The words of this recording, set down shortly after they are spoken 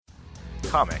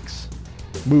Comics.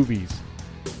 Movies.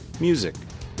 Music.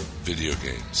 Video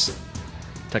games.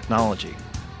 Technology.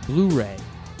 Blu-ray.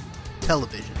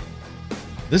 Television.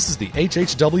 This is the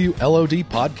HHW LOD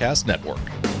Podcast Network.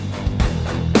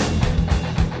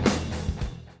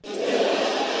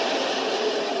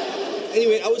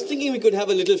 Anyway, I was thinking we could have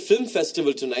a little film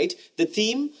festival tonight. The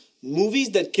theme,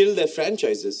 movies that kill their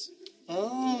franchises.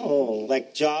 Oh,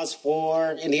 like Jaws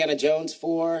 4, Indiana Jones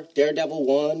 4, Daredevil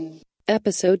 1.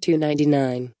 Episode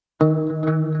 299. The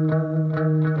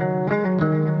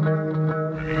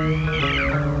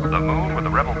moon with the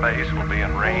rebel base will be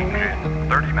in range in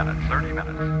 30 minutes. 30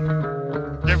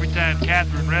 minutes. Every time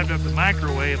Catherine revved up the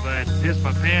microwave, I'd piss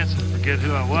my pants and forget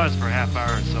who I was for a half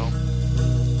hour or so.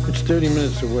 It's 30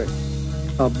 minutes away.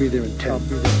 I'll be there in 10.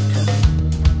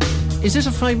 Is this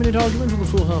a 5-minute argument or a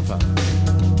full half hour?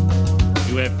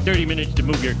 You have 30 minutes to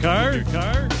move your car.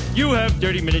 You have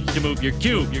 30 minutes to move your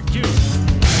cube.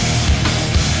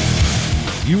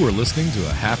 You are listening to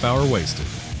a half hour wasted.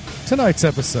 Tonight's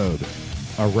episode,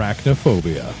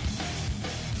 Arachnophobia.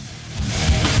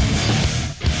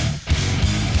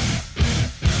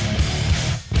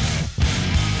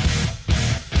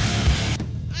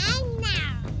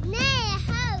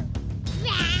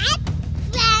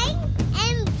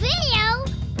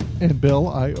 And Bill,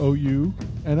 I owe you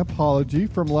an apology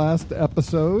from last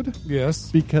episode.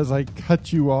 Yes. Because I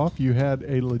cut you off. You had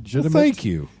a legitimate... Well, thank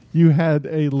you. You had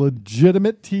a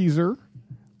legitimate teaser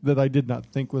that I did not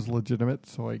think was legitimate,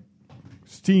 so I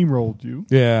steamrolled you.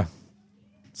 Yeah.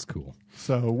 It's cool.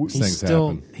 So he's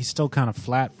still kind of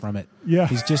flat from it. Yeah.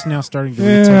 He's just now starting to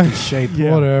retake his shape.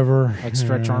 Yeah. Whatever. Like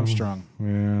Stretch Armstrong.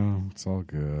 Yeah, it's all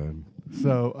good.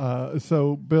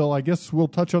 So Bill, I guess we'll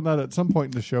touch on that at some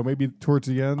point in the show, maybe towards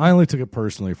the end. I only took it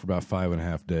personally for about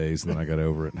 5.5 days, and then I got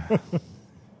over it.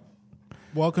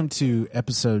 Welcome to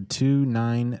episode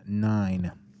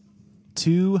 299.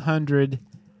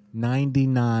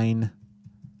 299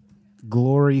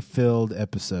 glory-filled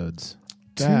episodes.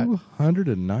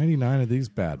 299 of these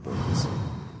bad boys.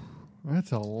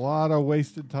 That's a lot of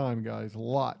wasted time, guys.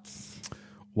 Lots.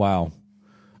 Wow.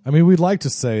 I mean, we'd like to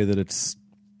say that it's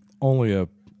only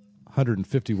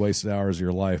 150 wasted hours of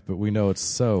your life, but we know it's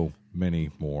so many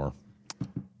more.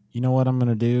 You know what I'm going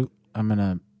to do? You're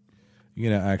going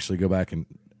to actually go back and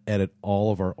edit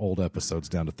all of our old episodes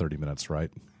down to 30 minutes, right?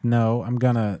 No, I'm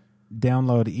going to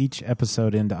download each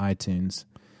episode into iTunes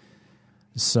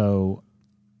so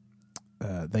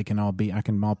they can all be. I'll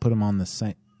put them on the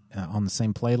same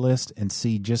playlist and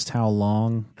see just how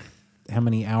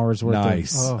many hours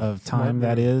worth of time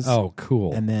that is. Oh,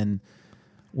 cool! And then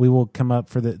we will come up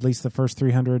for at least the first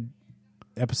 300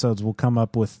 episodes. We'll come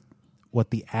up with what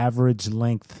the average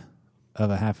length of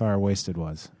a half hour wasted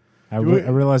was. I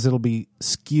realize it'll be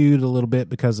skewed a little bit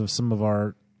because of some of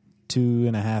our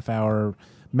 2.5 hour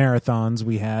marathons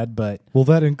we had, but will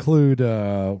that include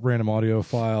random audio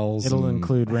files? It'll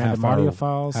include random audio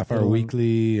files, half hour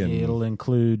weekly, and it'll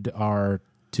include our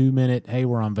 2-minute. Hey,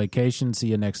 we're on vacation. See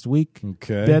you next week.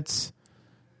 Okay, bits.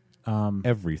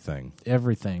 Everything.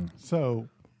 So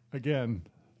again,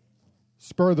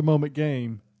 spur of the moment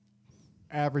game.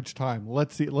 Average time.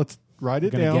 Let's see. Let's write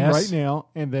it down right now,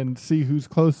 and then see who's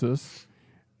closest.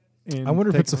 I wonder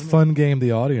if it's a fun game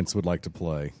the audience would like to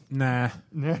play. Nah,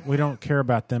 we don't care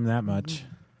about them that much.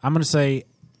 I'm going to say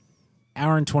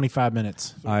hour and 25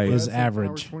 minutes is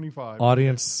average. 25.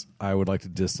 Audience, I would like to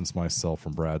distance myself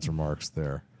from Brad's remarks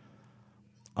there.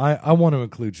 I want to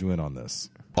include you in on this.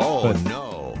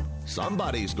 No.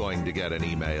 Somebody's going to get an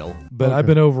email. But okay. I've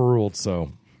been overruled,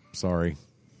 so sorry.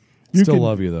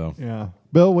 Love you, though. Yeah.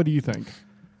 Bill, what do you think?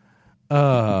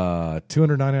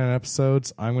 299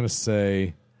 episodes. I'm going to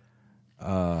say...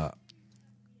 I'm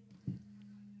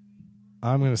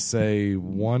going to say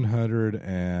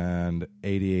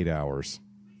 188 hours.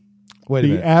 Wait a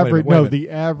minute.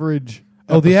 The average.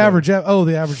 The average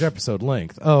episode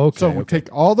length. Oh, okay. So we'll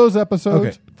take all those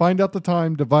episodes, find out the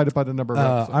time, divide it by the number of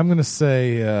episodes. I'm going to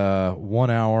say 1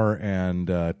 hour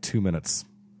and 2 minutes.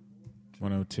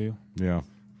 102? Yeah.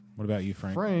 What about you,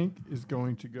 Frank? Frank is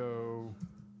going to go...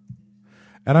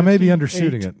 And I may be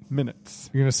undershooting it.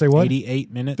 Minutes. You're going to say what?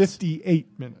 88 minutes?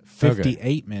 58 minutes.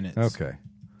 58 minutes. Okay.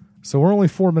 So we're only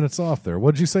 4 minutes off there.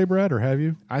 What did you say, Brad, or have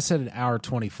you? I said an hour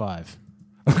 25.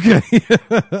 Okay.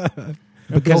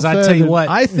 Because I tell you what,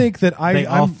 I think that they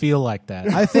all feel like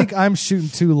that. I think I'm shooting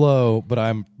too low, but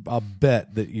I'll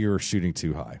bet that you're shooting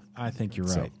too high. I think you're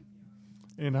right.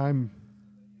 And I'm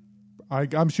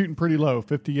shooting pretty low,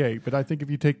 58. But I think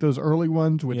if you take those early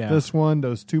ones with this one,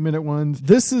 those 2-minute ones,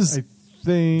 this is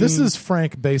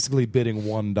Frank basically bidding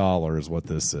 $1 is what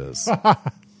this is.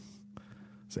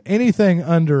 So anything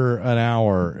under an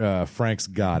hour, Frank's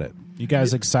got it. You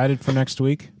guys excited for next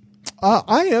week?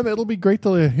 I am. It'll be great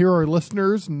to hear our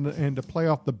listeners and to play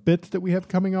off the bits that we have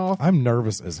coming off. I'm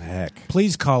nervous as heck.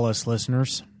 Please call us,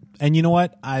 listeners. And you know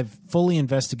what? I've fully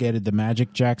investigated the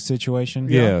Magic Jack situation.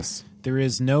 Yes. There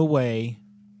is no way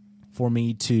for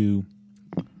me to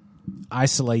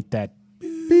isolate that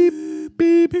beep,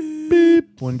 beep,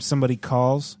 beep when somebody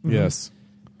calls. Yes.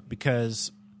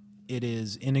 Because it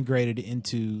is integrated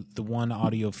into the one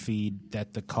audio feed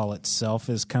that the call itself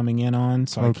is coming in on.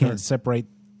 So I can't separate.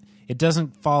 It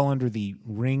doesn't fall under the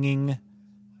ringing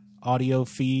audio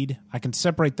feed. I can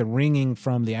separate the ringing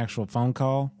from the actual phone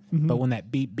call. But when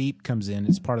that beep beep comes in,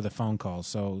 it's part of the phone call.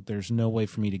 So there's no way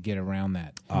for me to get around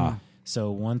that.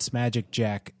 So once Magic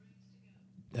Jack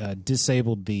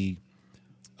disabled the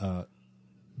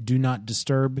do not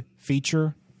disturb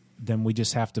feature, then we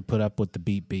just have to put up with the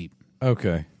beep beep.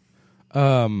 Okay.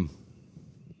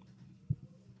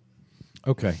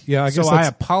 Okay. Yeah, I guess I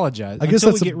apologize. I guess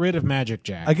until we get rid of Magic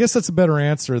Jack. I guess that's a better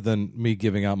answer than me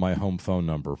giving out my home phone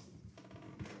number.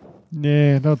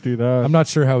 Nah, don't do that. I'm not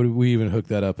sure how we even hook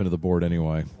that up into the board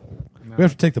anyway. No. We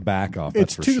have to take the back off.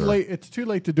 It's that's too for sure. late. It's too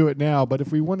late to do it now. But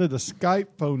if we wanted a Skype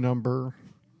phone number,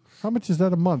 how much is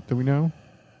that a month? Do we know?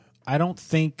 I don't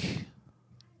think.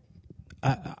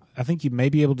 I think you may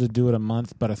be able to do it a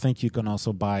month, but I think you can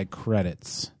also buy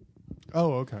credits.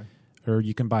 Oh, okay. Or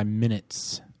you can buy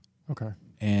minutes. Okay.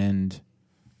 And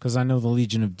because I know the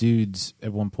Legion of Dudes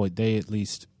at one point, they at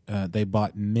least they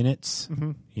bought minutes.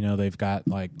 Mm-hmm. You know, they've got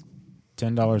like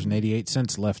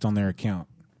 $10.88 left on their account.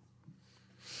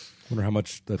 Wonder how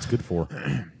much that's good for.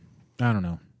 I don't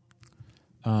know.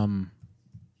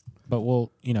 But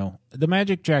we'll, the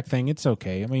Magic Jack thing, it's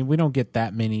okay. I mean, we don't get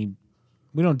that many.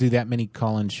 We don't do that many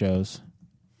call-in shows,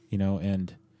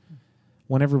 and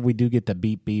whenever we do get the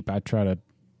beep beep, I try to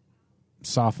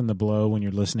soften the blow when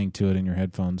you're listening to it in your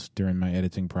headphones during my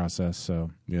editing process.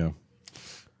 So yeah.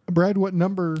 Brad, what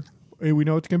number? We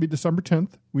know it's going to be December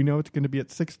 10th. We know it's going to be at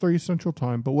 6:30 Central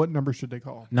Time. But what number should they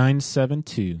call?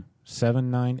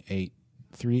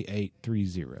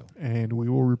 972-798-3830. And we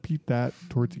will repeat that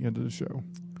towards the end of the show.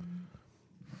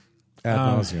 Ad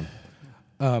nauseum.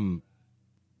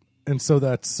 And so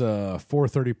that's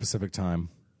 4:30 Pacific Time,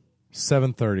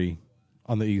 7:30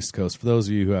 on the East Coast. For those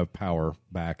of you who have power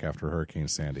back after Hurricane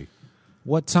Sandy.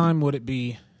 What time would it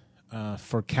be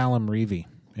for Callum Reevey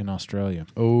in Australia?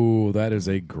 Oh, that is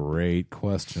a great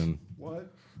question.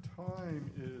 What time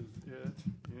is it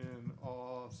in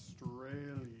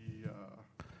Australia?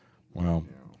 Wow.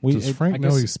 Does Frank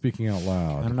know he's speaking out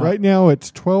loud? Right now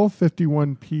it's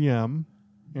 12:51 p.m.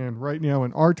 And right now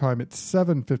in our time it's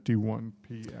 7:51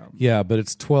 p.m. Yeah, but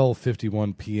it's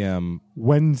 12:51 p.m.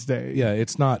 Wednesday. Yeah,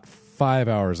 it's not 5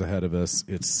 hours ahead of us.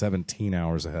 It's 17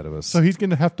 hours ahead of us. So he's going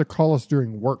to have to call us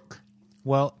during work.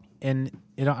 Well, and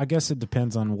I guess it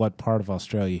depends on what part of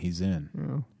Australia he's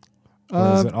in. Yeah.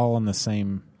 Or is it all in the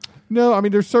same? No, I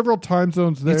mean there's several time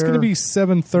zones there. It's going to be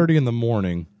 7:30 in the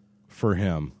morning for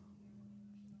him.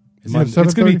 It's going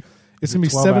to be. It's going to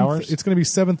be 12 hours? It's going to be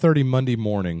 7:30 Monday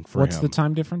morning for What's him. the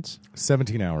time difference?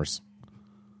 17 hours.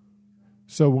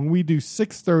 So when we do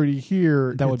 6:30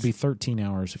 here, that would be 13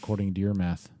 hours according to your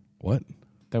math. What?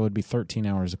 That would be 13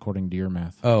 hours according to your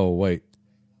math. Oh, wait.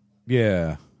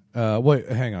 Yeah. Wait,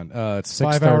 hang on. It's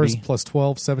 5 hours plus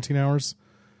 12, 17 hours.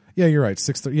 Yeah, you're right.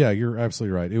 6:30. Yeah, you're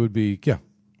absolutely right. It would be right.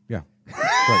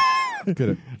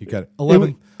 Good. You got it.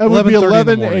 11. It would be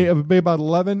 11 a.m. It would be about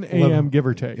 11 a.m. give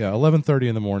or take. Yeah, 11:30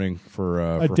 in the morning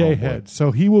for a day ahead.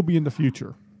 So he will be in the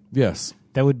future. Yes,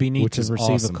 that would be neat to receive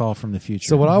awesome. a call from the future.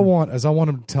 So what I want is I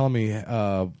want him to tell me.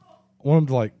 I want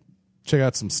him to check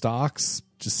out some stocks,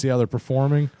 just see how they're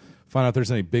performing, find out if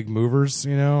there's any big movers,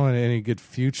 and any good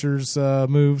futures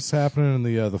moves happening in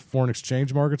the foreign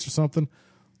exchange markets or something.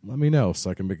 Let me know so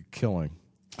I can make a killing.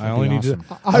 I only need to be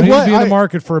in the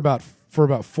market for about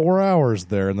 4 hours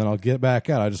there, and then I'll get back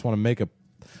out. I just want to make a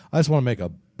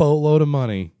boatload of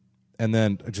money, and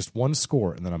then just one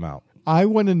score, and then I'm out. I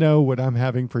want to know what I'm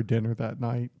having for dinner that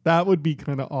night. That would be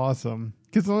kind of awesome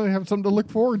because then I have something to look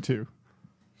forward to.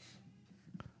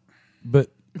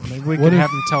 But maybe we could have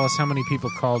him tell us how many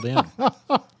people called in.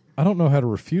 I don't know how to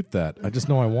refute that. I just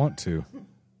know I want to.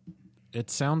 It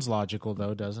sounds logical,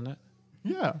 though, doesn't it?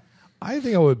 Yeah. I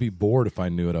think I would be bored if I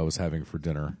knew what I was having for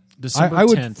dinner. December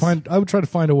 10th. I would try to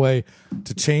find a way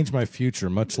to change my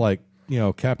future, much like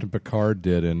Captain Picard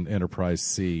did in Enterprise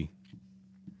C.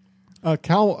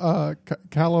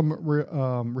 Callum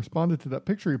responded to that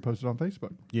picture he posted on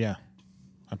Facebook. Yeah,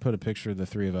 I put a picture of the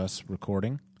three of us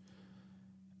recording,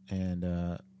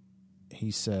 and he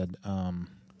said,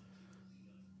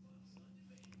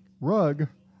 "Rug,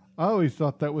 I always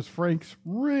thought that was Frank's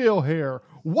real hair.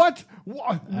 What?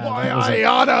 Why that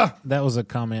oughta? That was a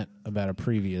comment about a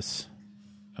previous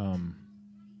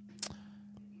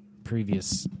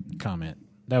comment.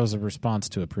 That was a response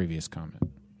to a previous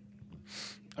comment.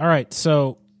 All right,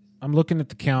 so I'm looking at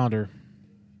the calendar.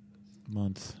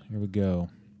 Month. Here we go.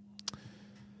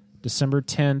 December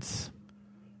 10th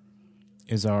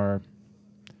is our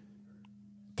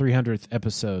 300th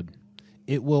episode.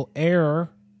 It will air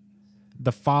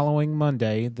the following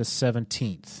Monday, the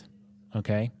 17th.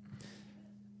 Okay?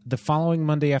 The following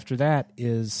Monday after that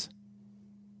is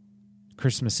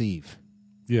Christmas Eve.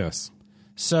 Yes.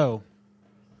 So,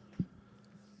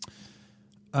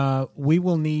 we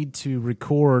will need to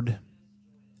record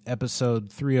episode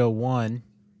 301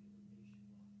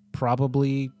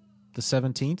 probably the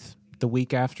 17th, the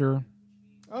week after.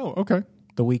 Oh, okay.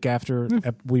 The week after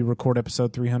we record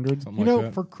episode 300. Something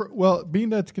like that. Being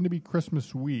that it's going to be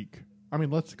Christmas week, I mean,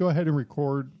 let's go ahead and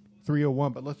record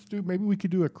 301, but maybe we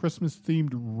could do a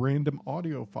Christmas-themed random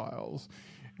audio files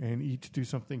and each do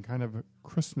something kind of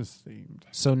Christmas-themed.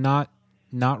 So not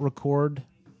record?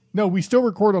 No, we still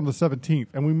record on the 17th,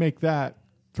 and we make that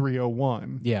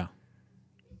 301. Yeah.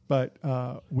 But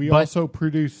we also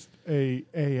produced a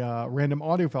random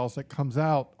audio files that comes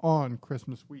out on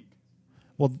Christmas week.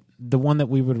 Well, the one that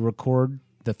we would record,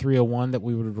 the 301 that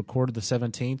we would record the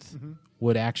 17th,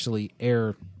 would actually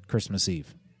air Christmas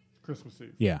Eve. Christmas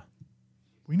Eve. Yeah.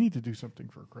 We need to do something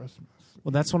for Christmas.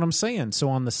 Well, that's what I'm saying. So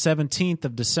on the 17th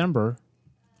of December,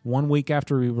 1 week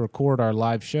after we record our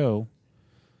live show,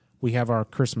 we have our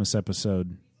Christmas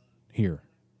episode here.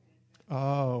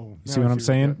 Oh. You see what I'm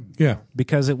saying? Yeah.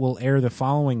 Because it will air the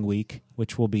following week,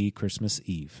 which will be Christmas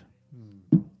Eve.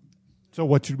 So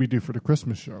what should we do for the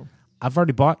Christmas show? I've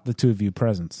already bought the two of you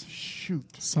presents. Shoot.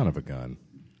 Son of a gun.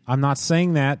 I'm not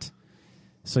saying that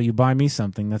so you buy me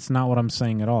something. That's not what I'm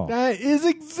saying at all. That is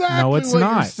exactly no, it's what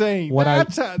not. you're saying.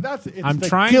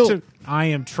 I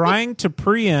am trying to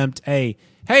preempt hey,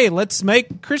 let's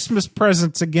make Christmas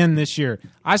presents again this year.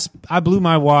 I blew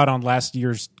my wad on last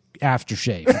year's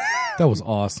aftershave. That was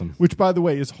awesome. Which, by the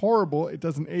way, is horrible. It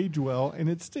doesn't age well, and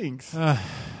it stinks.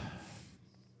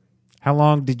 How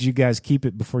long did you guys keep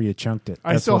it before you chunked it?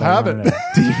 I still have it.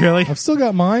 Do you really? I've still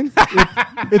got mine.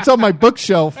 It's on my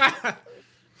bookshelf.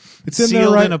 It's in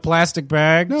sealed there in a plastic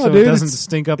bag, so dude, it doesn't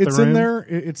stink up the room. It's in there.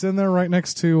 It's in there right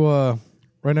next to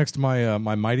my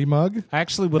my Mighty Mug. I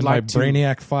actually would and like my to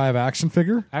Brainiac 5 action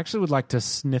figure. I actually would like to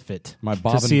sniff it. My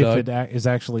Bob to see and if it is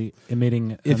actually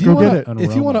emitting. If you want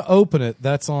to open it,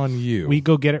 that's on you. We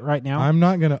go get it right now. I'm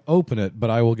not going to open it, but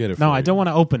I will get it. No, for I you. don't want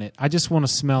to open it. I just want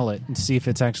to smell it and see if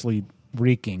it's actually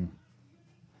reeking.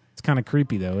 It's kind of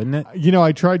creepy, though, isn't it? You know,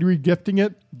 I tried regifting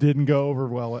it. Didn't go over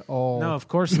well at all. No, of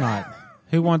course not.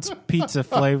 Who wants pizza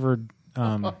flavored,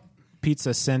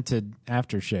 pizza scented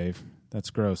aftershave? That's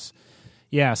gross.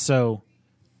 Yeah, so,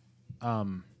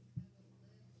 wow.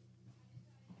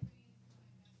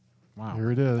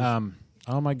 Here it is.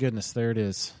 Oh my goodness, there it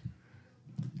is.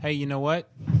 Hey, you know what?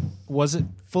 Was it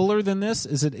fuller than this?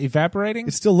 Is it evaporating?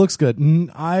 It still looks good.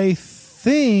 I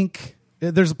think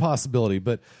there's a possibility,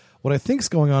 but what I think's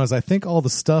going on is I think all the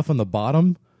stuff on the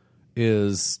bottom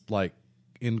is like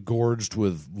engorged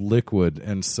with liquid,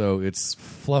 and so it's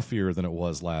fluffier than it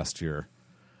was last year.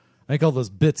 I think all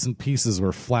those bits and pieces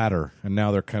were flatter, and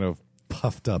now they're kind of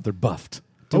puffed up. They're buffed.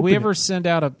 Did we ever send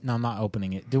out a... No, I'm not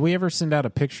opening it. Did we ever send out a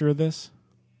picture of this?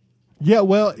 Yeah,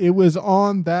 well, it was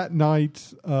on that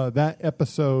night's, that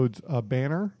episode's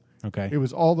banner. Okay. It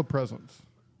was all the presents.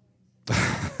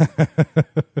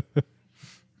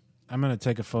 I'm going to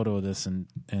take a photo of this and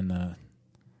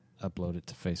upload it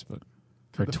to Facebook.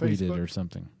 Or tweet it or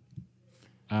something.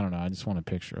 I don't know. I just want a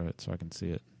picture of it so I can see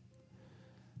it.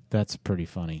 That's pretty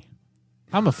funny.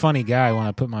 I'm a funny guy when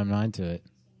I put my mind to it.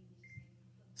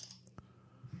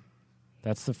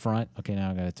 That's the front. Okay, now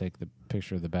I got to take the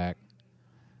picture of the back.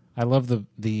 I love the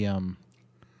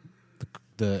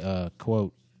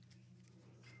quote.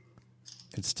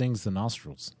 It stings the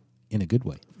nostrils in a good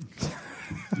way.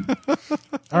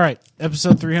 All right,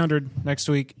 episode 300 next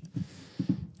week.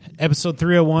 Episode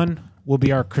 301 will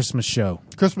be our Christmas show.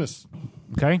 Christmas.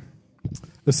 Okay?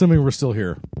 Assuming we're still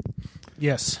here.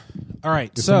 Yes. All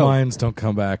right, If so... the Lions don't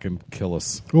come back and kill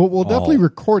us. Well, we'll definitely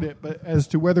record it, but as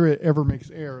to whether it ever makes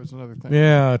air is another thing.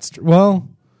 Yeah, it's well,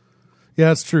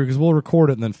 yeah, it's true, because we'll record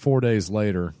it, and then 4 days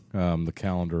later, the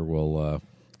calendar will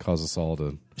cause us all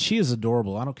to... She is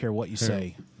adorable. I don't care what you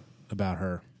say about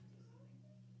her.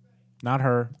 Not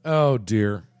her. Oh,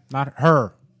 dear. Not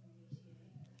her.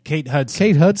 Kate Hudson.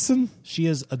 Kate Hudson? She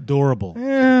is adorable.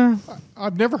 Yeah.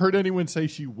 I've never heard anyone say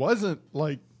she wasn't,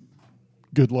 like,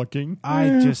 good looking.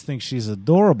 I just think she's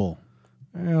adorable.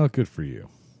 Well, good for you.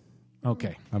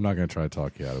 Okay. I'm not going to try to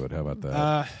talk you out of it. How about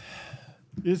that?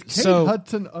 Is Kate So-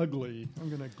 Hudson ugly? I'm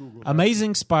going to Google that.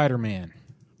 Amazing Spider-Man.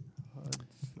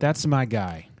 That's my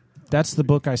guy. That's the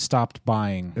book I stopped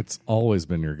buying It's always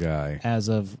been your guy. as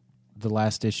of the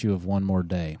last issue of One More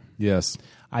Day. Yes.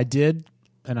 I did,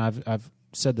 and I've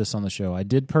said this on the show, I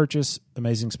did purchase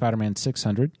Amazing Spider-Man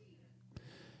 600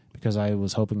 because I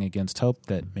was hoping against hope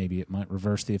that maybe it might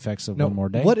reverse the effects of Now, One More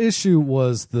Day. what issue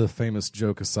was the famous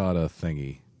Joe Quesada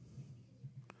thingy?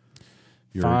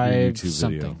 Your 5 YouTube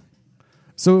something. video.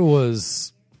 So it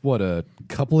was, what, a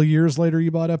couple of years later you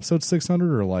bought episode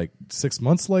 600, or like 6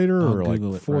 months later, I'll or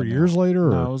Google like it 4 right years now. later?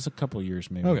 No, Or? it was a couple of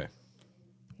years maybe. Okay.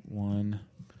 One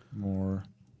More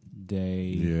Day.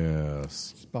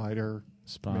 Yes.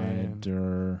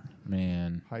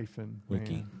 Spider-Man hyphen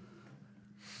Wiki. man.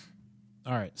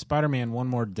 All right, Spider-Man One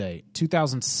More Day.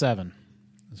 2007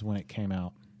 is when it came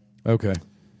out. Okay.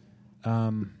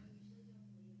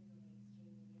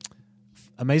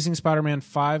 Amazing Spider-Man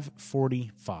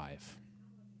 545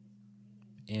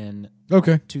 in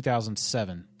Okay.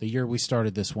 2007, the year we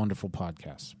started this wonderful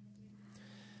podcast.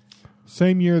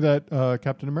 Same year that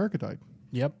Captain America died.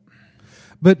 Yep.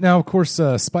 But now, of course,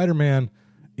 Spider-Man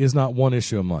is not one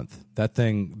issue a month. That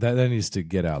thing that needs to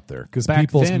get out there because Back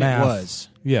people's then math it was.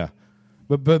 Yeah,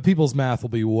 but people's math will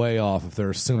be way off if they're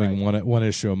assuming Right. one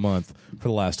issue a month for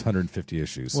the last 150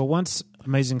 issues. Well, once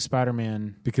Amazing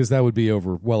Spider-Man, because that would be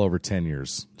well over 10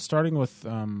 years. starting with,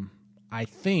 I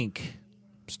think,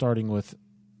 starting with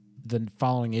the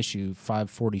following issue,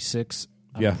 546,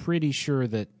 I'm Yeah. pretty sure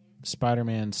that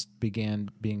Spider-Man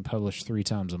began being published 3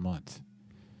 times a month.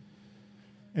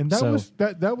 And that So- was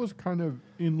that was kind of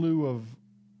in lieu of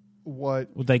what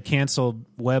They canceled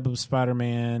Web of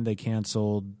Spider-Man. They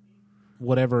canceled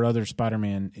whatever other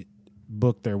Spider-Man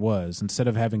book there was. Instead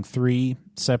of having 3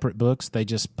 separate books, they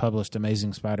just published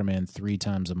Amazing Spider-Man 3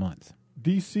 times a month.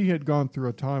 DC had gone through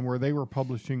a time where they were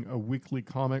publishing a weekly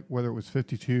comic, whether it was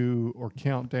 52 or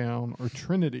Countdown or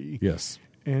Trinity. Yes.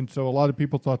 And so a lot of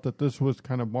people thought that this was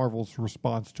kind of Marvel's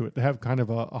response to it. They have kind of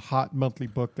a hot monthly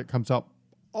book that comes out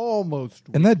almost.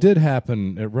 And that did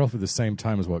happen at roughly the same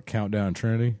time as what, Countdown and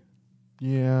Trinity?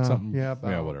 Yeah. Something. Yeah.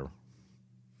 Yeah, whatever.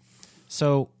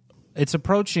 So it's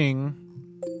approaching.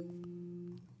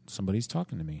 Somebody's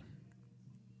talking to me.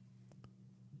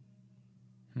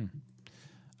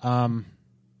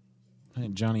 I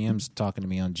think Johnny M's talking to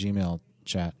me on Gmail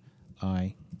chat.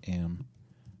 I am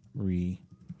recording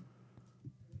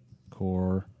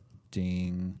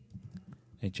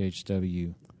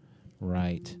HHW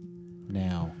right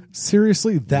now.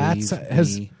 Seriously, that's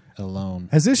Leave me alone.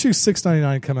 has issue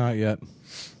 699 come out yet?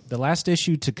 The last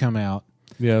issue to come out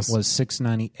Yes. was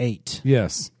 698.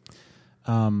 Yes.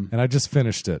 And I just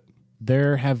finished it.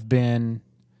 There have been,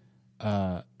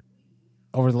 over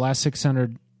the last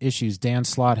 600 issues, Dan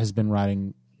Slott has been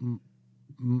writing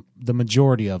the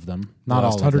majority of them. Not The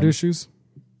last all of 100 them. issues?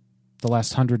 The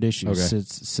last 100 issues Okay.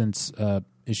 since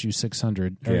issue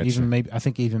 600. Or Gotcha. even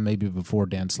maybe before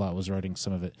Dan Slott was writing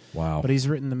some of it. Wow. But he's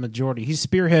written the majority. He's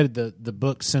spearheaded the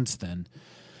book since then.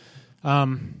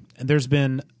 And there's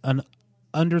been an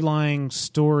underlying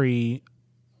story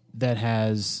that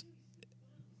has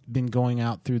been going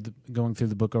through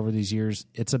the book over these years.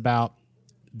 It's about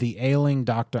the ailing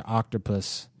Dr.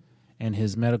 Octopus and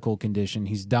his medical condition.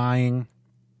 He's dying.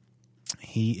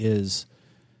 He is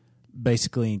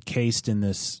basically encased in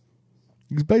this.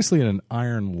 He's basically in an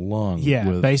iron lung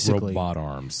with basically robot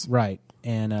arms. Right.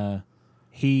 And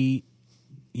he,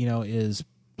 is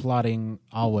plotting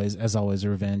as always,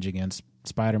 revenge against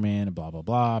Spider-Man and blah, blah,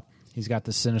 blah. He's got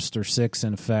the Sinister Six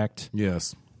in effect.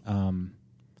 Yes.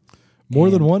 More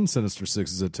than one Sinister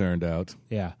Six, as it turned out.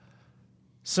 Yeah.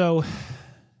 So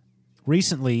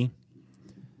recently,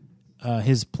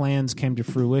 his plans came to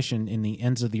fruition in the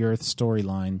Ends of the Earth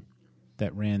storyline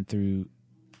that ran through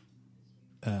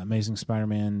Amazing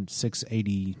Spider-Man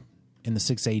 680 in the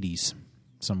 680s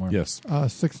somewhere. Yes.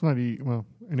 690. Well,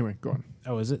 anyway, go on.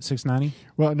 Oh, is it 690?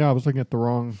 Well, no, I was looking at the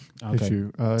wrong Okay.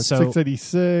 issue. So-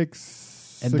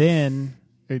 686. And then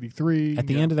 83. at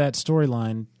the end of that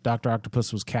storyline, Dr.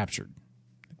 Octopus was captured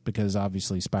because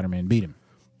obviously Spider-Man beat him.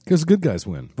 Because the good guys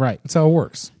win. Right. That's how it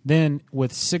works. Then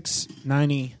with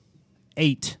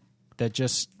 698 that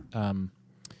just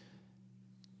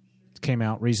came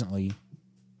out recently,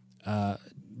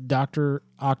 Dr.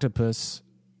 Octopus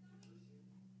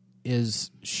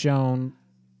is shown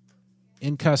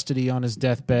in custody on his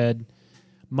deathbed,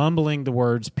 mumbling the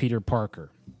words Peter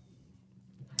Parker.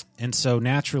 And so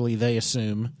naturally they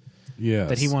assume Yes.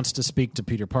 that he wants to speak to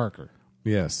Peter Parker.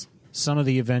 Yes. some of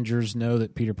the Avengers know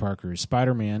that Peter Parker is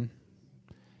Spider-Man.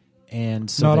 And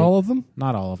so Not all of them?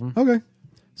 Not all of them. Okay.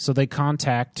 So they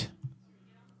contact...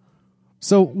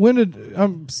 So when did I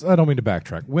don't mean to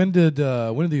backtrack. When did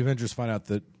the Avengers find out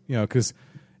that, because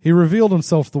he revealed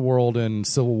himself to the world in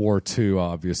Civil War II,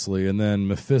 obviously, and then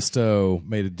Mephisto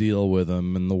made a deal with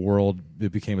him, and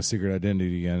it became a secret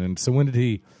identity again. And so when did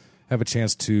he have a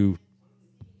chance to?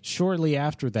 Shortly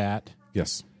after that,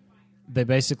 yes, they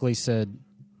basically said,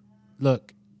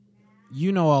 "Look,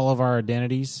 you know all of our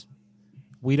identities.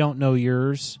 We don't know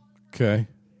yours. Okay.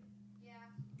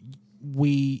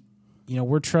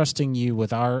 We're trusting you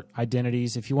with our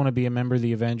identities. If you want to be a member of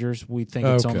the Avengers, we think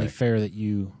it's only fair that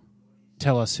you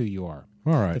tell us who you are."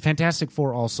 All right. The Fantastic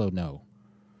Four also know.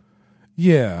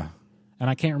 Yeah. And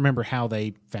I can't remember how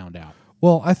they found out.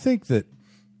 Well, I think that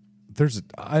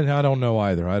I don't know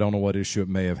either. I don't know what issue it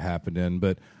may have happened in,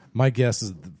 but my guess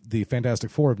is the Fantastic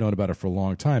Four have known about it for a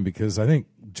long time because I think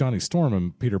Johnny Storm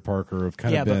and Peter Parker have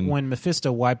kind of been... Yeah, but when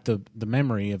Mephisto wiped the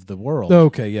memory of the world...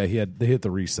 Okay, yeah, they hit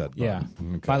the reset button. Yeah.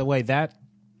 Okay. By the way, that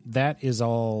is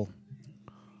all...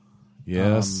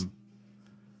 Yes.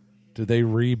 Did they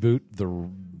reboot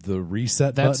the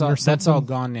reset button or something? That's all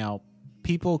gone now.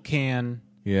 People can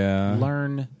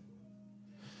learn...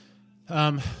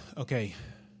 Okay.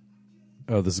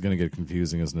 Oh, this is going to get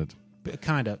confusing, isn't it?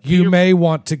 Kind of. You may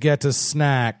want to get a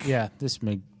snack. Yeah, this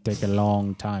may take a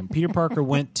long time. Peter Parker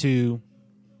went to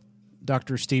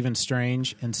Dr. Stephen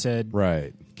Strange and said,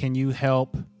 "Right, can you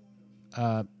help?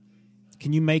 Can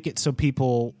you make it so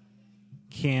people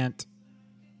can't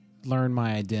learn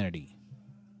my identity?"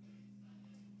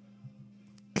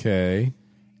 Okay.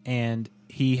 And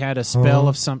he had a spell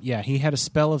of some... Yeah, he had a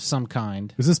spell of some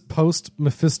kind. Is this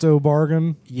post-Mephisto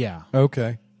bargain? Yeah.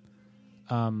 Okay.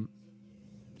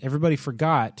 Everybody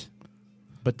forgot,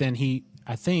 but then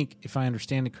I think, if I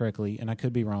understand it correctly, and I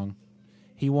could be wrong,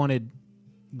 he wanted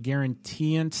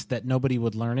guarantees that nobody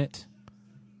would learn it.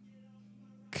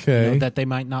 Okay. That they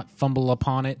might not fumble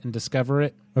upon it and discover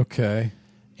it. Okay.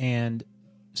 And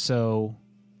so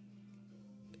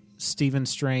Stephen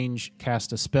Strange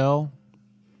cast a spell,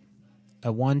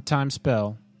 a one-time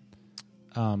spell,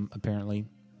 apparently,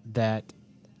 that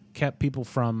kept people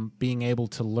from being able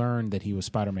to learn that he was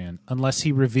Spider-Man unless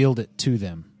he revealed it to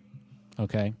them.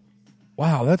 Okay?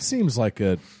 Wow, that seems like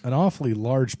an awfully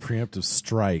large preemptive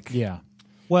strike. Yeah.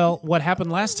 Well, what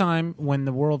happened last time when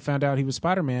the world found out he was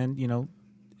Spider-Man,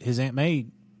 his Aunt May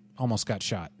almost got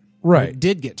shot. Right. Or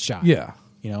did get shot. Yeah.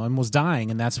 And was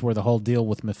dying, and that's where the whole deal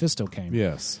with Mephisto came.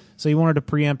 Yes. So he wanted to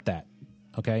preempt that.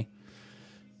 Okay?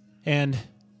 And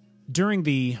during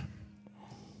the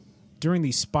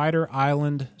Spider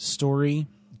Island story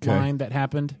line that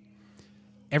happened,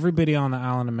 everybody on the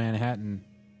island of Manhattan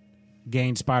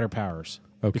gained spider powers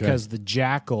because the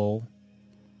Jackal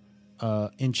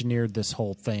engineered this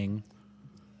whole thing.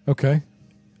 Okay.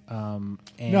 Now,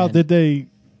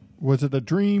 was it a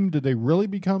dream? Did they really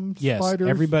become spiders? Yes,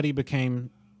 everybody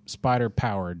became spider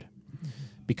powered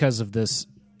because of this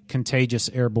contagious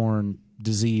airborne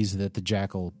disease that the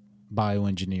Jackal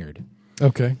bioengineered.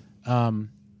 Okay.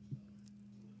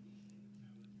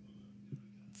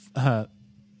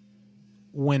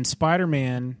 When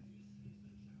Spider-Man,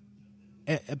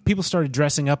 people started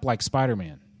dressing up like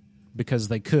Spider-Man because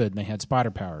they could, and they had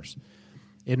spider powers.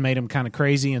 It made them kind of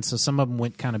crazy, and so some of them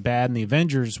went kind of bad, and the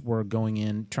Avengers were going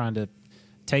in trying to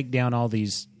take down all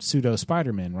these pseudo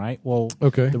Spider-Men, right? Well,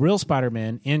 the real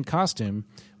Spider-Man in costume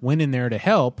went in there to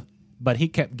help, but he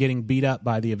kept getting beat up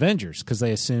by the Avengers because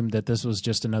they assumed that this was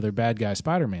just another bad guy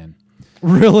Spider-Man.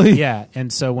 Really? Yeah,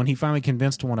 and so when he finally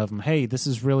convinced one of them, hey, this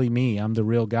is really me, I'm the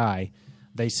real guy,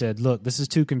 they said, look, this is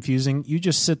too confusing. You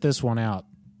just sit this one out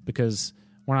because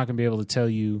we're not going to be able to tell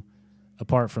you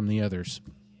apart from the others.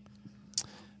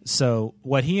 So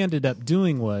what he ended up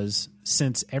doing was,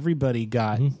 since everybody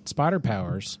got spider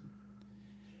powers,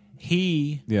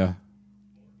 he,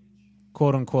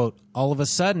 quote unquote, all of a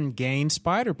sudden gained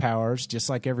spider powers just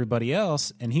like everybody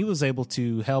else, and he was able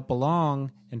to help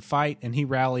along and fight, and he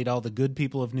rallied all the good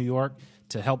people of New York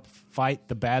to help fight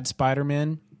the bad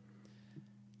Spider-Men.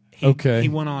 He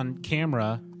went on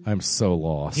camera. I'm so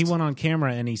lost. He went on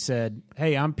camera and he said,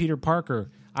 hey, I'm Peter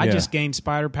Parker. I just gained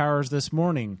spider powers this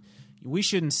morning. We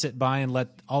shouldn't sit by and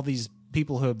let all these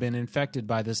people who have been infected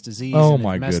by this disease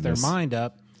mess their mind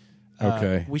up.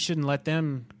 We shouldn't let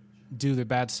them do the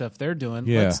bad stuff they're doing.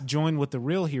 Let's join with the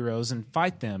real heroes and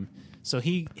fight them. So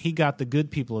he got the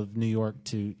good people of New York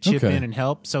to chip in and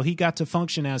help. So he got to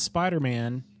function as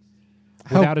Spider-Man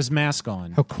without his mask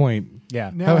on. How quaint.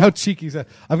 Yeah. How cheeky is that?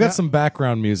 I've got some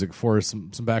background music for some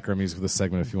background music for this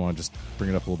segment if you want to just bring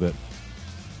it up a little bit.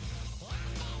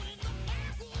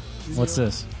 What's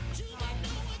this?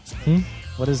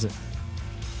 What is it?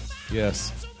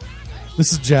 Yes.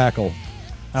 This is Jackal.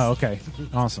 Oh, okay.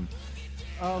 Awesome.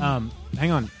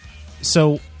 Hang on.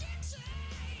 So,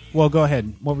 well, go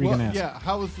ahead. What were you going to ask? Yeah,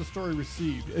 how was the story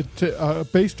received?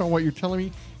 Based on what you're telling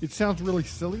me, it sounds really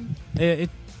silly.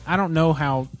 I don't know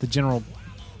how the general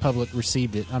public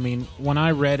received it. I mean, when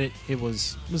I read it, it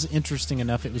was interesting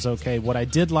enough. It was okay. What I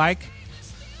did like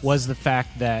was the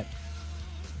fact that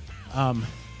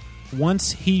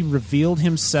once he revealed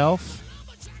himself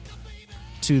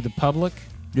to the public,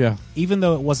 Yeah. even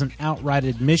though it was an outright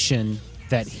admission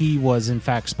that he was in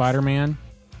fact Spider-Man,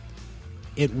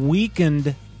 it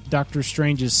weakened Doctor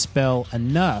Strange's spell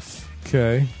enough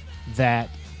Okay. that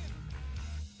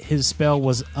his spell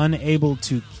was unable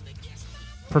to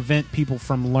prevent people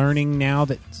from learning now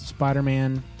that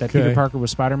Peter Okay. Parker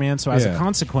was Spider-Man. So as a Yeah.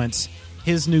 consequence,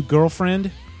 his new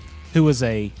girlfriend, who was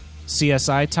a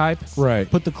CSI type, Right.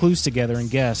 put the clues together and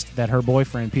guessed that her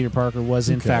boyfriend Peter Parker was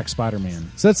in Okay. fact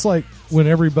Spider-Man. So that's like when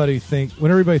everybody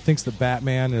thinks that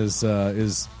Batman is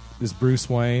Bruce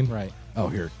Wayne. Right. Oh,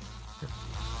 here.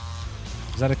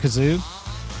 Is that a kazoo?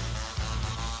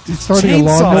 He's starting a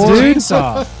Chainsaw, lawnmower. dude.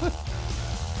 Chainsaw.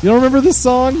 You don't remember this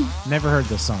song? Never heard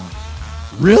this song.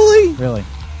 Really? Really.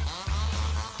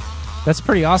 That's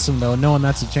pretty awesome, though, knowing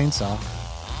that's a chainsaw.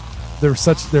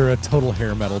 They're a total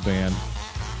hair metal band.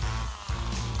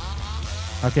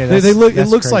 Okay, They look. It that's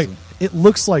looks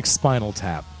crazy. like Spinal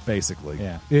Tap, basically.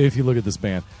 Yeah. If you look at this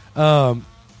band. I'm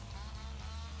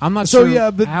not So, sure yeah,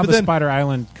 how but the then- Spider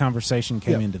Island conversation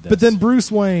came Yeah. into this. But then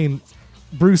Bruce Wayne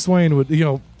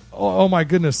would, oh my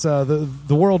goodness, the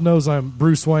world knows I'm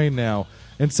Bruce Wayne now,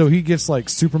 and so he gets like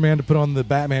Superman to put on the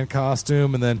Batman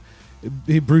costume, and then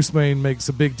Bruce Wayne makes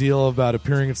a big deal about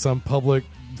appearing at some public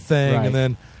thing, Right. and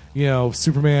then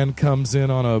Superman comes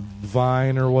in on a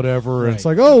vine or whatever, and it's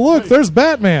Right. like, oh look, there's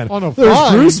Batman, On a there's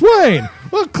vine? Bruce Wayne.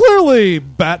 Well, clearly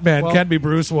Batman can't be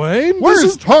Bruce Wayne. Where's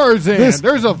This is- Tarzan? this-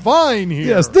 There's a vine here.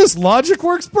 Yes, this logic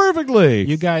works perfectly.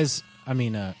 you guys,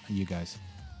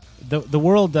 the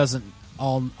world doesn't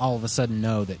all of a sudden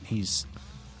know that he's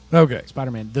Okay.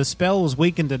 Spider-Man. The spell was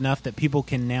weakened enough that people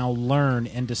can now learn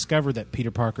and discover that Peter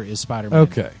Parker is Spider-Man.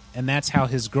 Okay. And that's how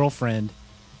his girlfriend,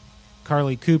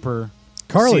 Carly Cooper,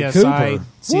 Carly CSI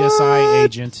Cooper?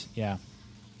 agent,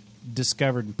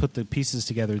 discovered and put the pieces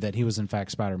together that he was in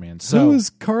fact Spider-Man. So Who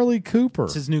is Carly Cooper?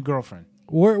 it's his new girlfriend.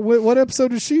 What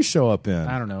episode did she show up in?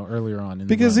 I don't know, earlier on in the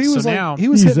Because run. he was So like now, he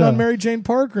was He's, hitting on Mary Jane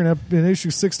Parker in issue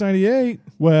 698.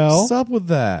 Well, What's up with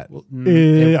that?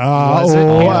 it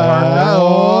wasn't Peter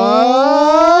Parker.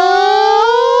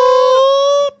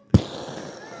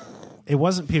 It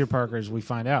wasn't Peter Parker, as we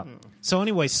find out. So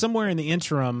anyway, somewhere in the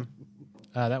interim,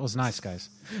 that was nice, guys.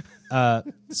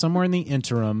 Somewhere in the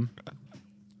interim,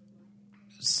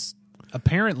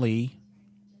 apparently,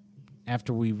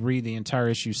 after we read the entire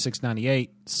issue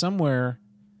 698, somewhere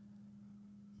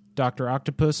Dr.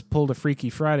 Octopus pulled a Freaky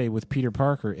Friday with Peter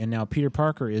Parker, and now Peter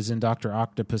Parker is in Dr.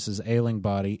 Octopus's ailing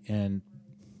body, and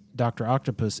Dr.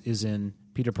 Octopus is in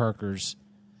Peter Parker's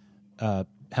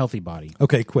healthy body.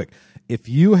 Okay, quick. If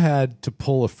you had to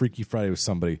pull a Freaky Friday with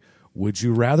somebody, would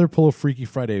you rather pull a Freaky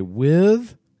Friday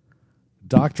with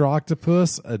Dr.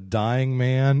 Octopus, a dying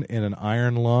man in an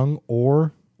iron lung,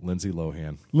 or Lindsay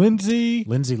Lohan? Lindsay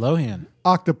Lindsay Lohan.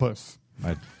 Octopus.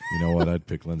 You know what? I'd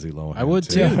pick Lindsay Lohan. I would,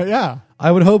 too. Yeah.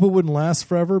 I would hope it wouldn't last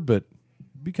forever, but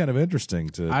it'd be kind of interesting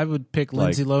to. I would pick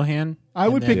Lindsay Lohan. I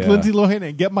would and pick then- Lindsay Lohan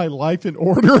and get my life in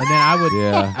order. And then I would,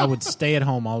 Yeah. I would stay at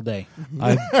home all day.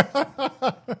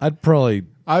 I'd probably.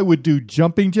 I would do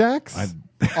jumping jacks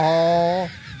all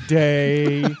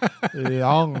day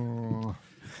long.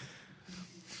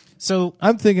 So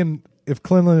I'm thinking if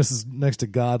cleanliness is next to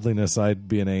godliness, I'd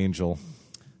be an angel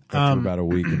after about a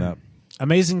week and up.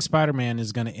 Amazing Spider-Man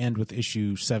is going to end with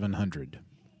issue 700.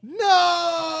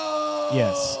 No.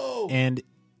 Yes, and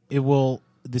it will.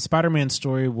 The Spider-Man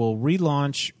story will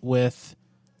relaunch with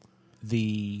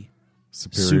the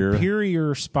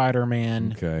Superior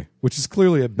Spider-Man. Okay, which is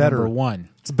clearly a better number one.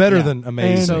 It's better Yeah. than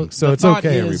amazing, And so the it's thought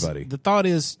okay, is- everybody. The thought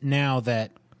is now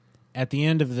that at the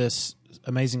end of this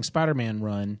Amazing Spider-Man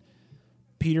run,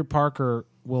 Peter Parker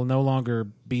will no longer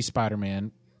be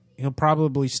Spider-Man. He'll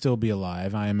probably still be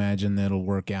alive. I imagine that it'll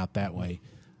work out that way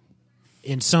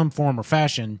in some form or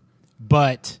fashion.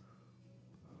 But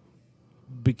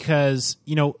because,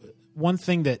 one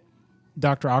thing that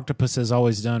Dr. Octopus has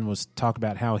always done was talk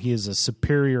about how he is a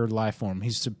superior life form.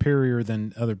 He's superior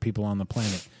than other people on the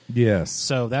planet. Yes.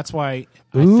 So that's why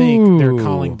I think they're Ooh.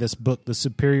 calling this book The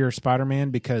Superior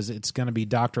Spider-Man, because it's going to be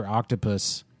Dr.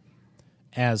 Octopus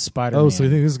as Spider-Man. Oh, so you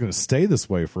think this is going to stay this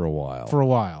way for a while? For a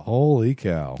while. Holy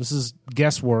cow. This is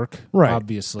guesswork, Right.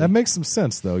 obviously. That makes some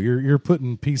sense, though. You're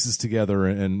putting pieces together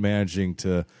and managing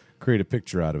to create a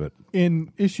picture out of it.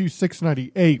 In issue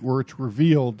 698, where it's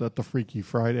revealed that the Freaky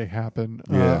Friday happened,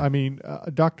 Yeah.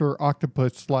 Dr.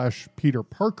 Octopus / Peter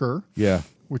Parker, Yeah.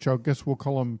 which I guess we'll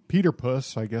call him Peter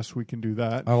Puss. I guess we can do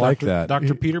that. I like that.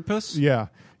 Dr. Peter Puss? Yeah.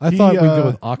 I thought we'd go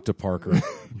with Octoparker,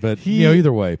 but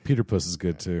either way, Peter Puss is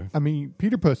good too. I mean,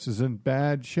 Peter Puss is in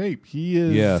bad shape. He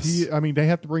is. Yes. They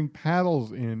have to bring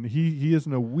paddles in. He is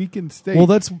in a weakened state. Well,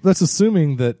 that's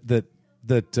assuming that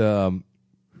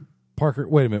Parker.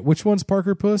 Wait a minute, which one's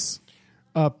Parker Puss?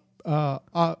 Dr.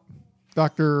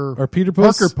 Or Peter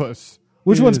Puss? Parker Puss.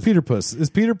 Which is- one's Peter Puss? Is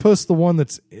Peter Puss the one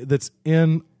that's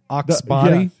in Oct's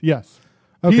body? Yes.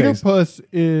 Okay. Peter Puss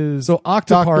is So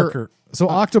Octoparker. Dr. So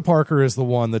Octoparker is the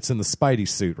one that's in the Spidey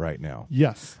suit right now.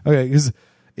 Yes. Okay, because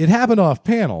it happened off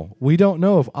panel. We don't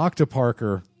know if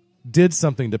Octoparker did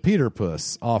something to Peter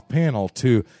Puss off panel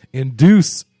to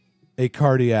induce a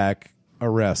cardiac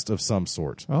arrest of some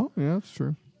sort. Oh, yeah, that's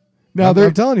true.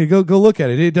 I'm telling you, go look at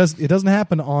it. It doesn't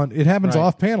happen on. It happens Right.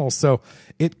 off panel. So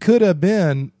it could have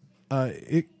been.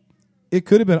 It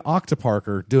could have been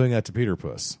Octoparker doing that to Peter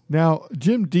Puss. Now,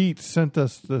 Jim Dietz sent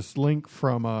us this link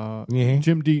from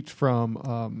Jim Dietz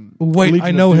from. Wait, Legion I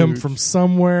of know him Dudes. from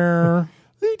somewhere.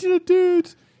 Legion of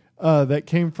Dudes. That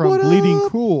came from What Bleeding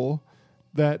up? Cool.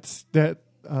 That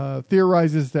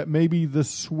theorizes that maybe the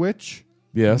Switch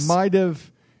Yes. might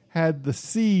have had the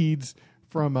seeds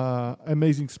from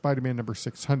Amazing Spider-Man number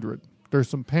 600. There's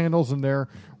some panels in there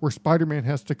where Spider-Man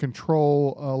has to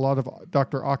control a lot of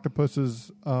Dr.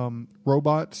 Octopus's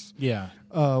robots. Yeah.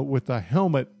 With a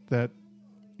helmet that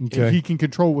Okay. he can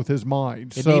control with his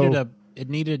mind. It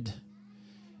needed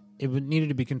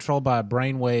to be controlled by a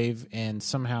brainwave, and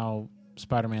somehow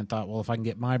Spider-Man thought, well, if I can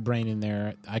get my brain in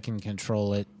there, I can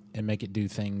control it and make it do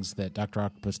things that Dr.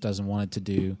 Octopus doesn't want it to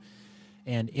do.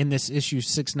 And in this issue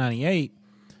 698,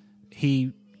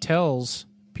 he tells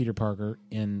Peter Parker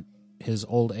in his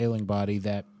old ailing body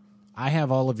that I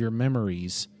have all of your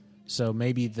memories. So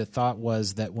maybe the thought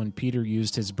was that when Peter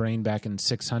used his brain back in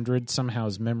 600, somehow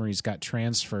his memories got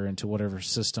transferred into whatever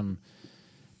system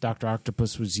Dr.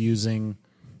 Octopus was using,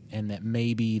 and that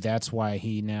maybe that's why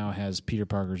he now has Peter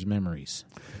Parker's memories.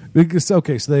 Because so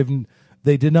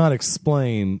they did not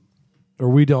explain, or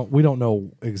we don't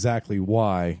know exactly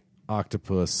why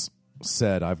Octopus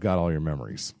said, "I've got all your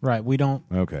memories." Right. We don't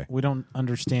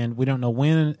understand. We don't know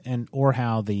when or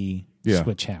how the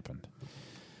switch happened.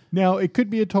 Now, it could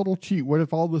be a total cheat. What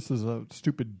if all this is a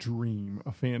stupid dream,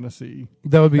 a fantasy?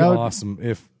 That would be awesome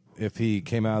if he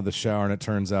came out of the shower and it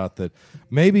turns out that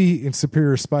maybe in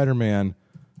Superior Spider-Man,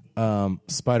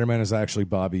 Spider-Man is actually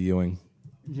Bobby Ewing.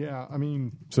 Yeah,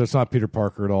 So it's not Peter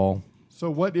Parker at all. So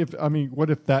what if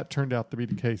that turned out to be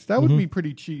the case? That would be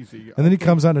pretty cheesy. And then he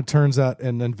comes out and it turns out,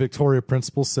 and then Victoria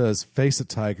Principal says, "Face it,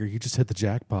 Tiger, you just hit the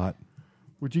jackpot."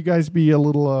 Would you guys be a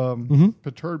little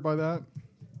perturbed by that?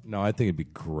 No, I think it'd be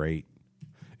great.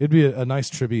 It'd be a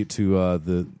nice tribute to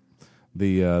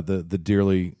the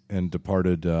dearly and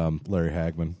departed Larry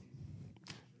Hagman.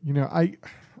 You know, I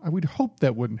would hope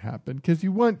that wouldn't happen because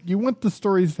you want the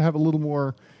stories to have a little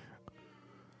more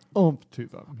oomph to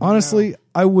them. Honestly,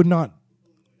 I would not.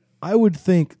 I would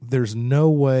think there's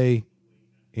no way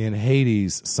in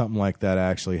Hades something like that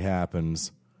actually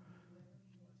happens.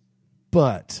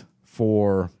 But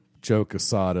for Joe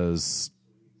Quesada's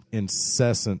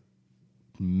incessant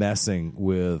messing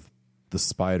with the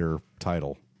Spider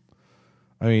title,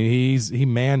 I mean, he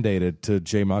mandated to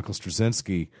J. Michael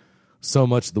Straczynski so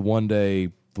much the one day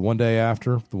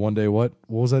what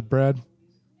was that, Brad?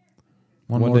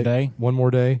 One more day. One more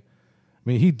day. I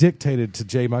mean, he dictated to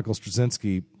J. Michael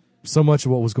Straczynski so much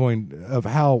of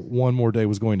how One More Day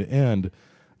was going to end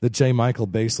that J. Michael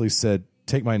basically said,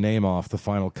 "Take my name off the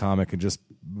final comic and just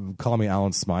call me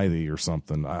Alan Smythe or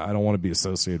something. I don't want to be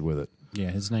associated with it."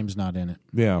 Yeah, his name's not in it.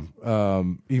 Yeah,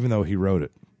 even though he wrote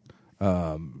it.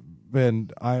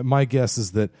 And my guess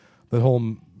is that the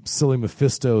whole silly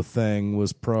Mephisto thing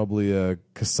was probably a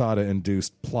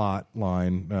Quesada-induced plot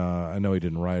line. I know he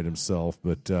didn't write it himself,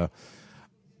 but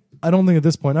I don't think at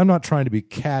this point, I'm not trying to be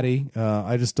catty.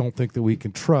 I just don't think that we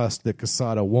can trust that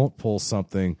Quesada won't pull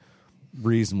something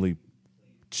reasonably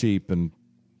cheap and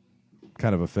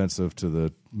kind of offensive to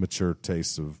the mature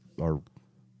tastes of our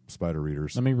Spider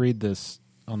readers. Let me read this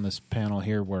on this panel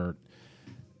here where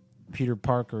Peter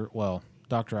Parker,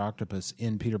 Dr. Octopus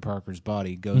in Peter Parker's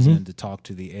body goes in to talk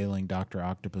to the ailing Dr.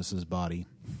 Octopus's body.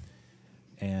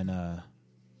 And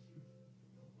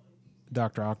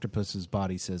Dr. Octopus's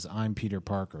body says, "I'm Peter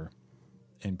Parker."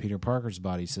 And Peter Parker's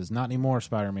body says, "Not anymore,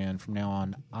 Spider-Man. From now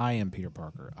on, I am Peter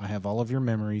Parker. I have all of your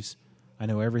memories. I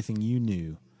know everything you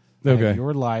knew. I have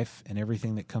your life and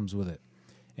everything that comes with it.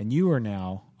 And you are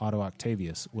now, Otto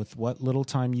Octavius, with what little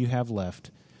time you have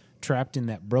left, trapped in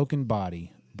that broken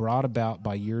body, brought about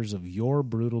by years of your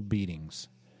brutal beatings.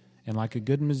 And like a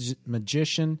good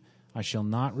magician, I shall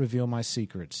not reveal my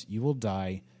secrets. You will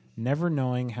die, never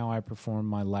knowing how I perform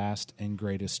my last and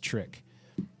greatest trick."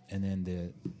 And then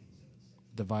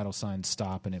the vital signs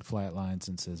stop and it flatlines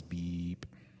and says beep.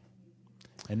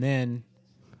 And then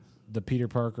the Peter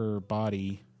Parker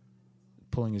body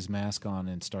pulling his mask on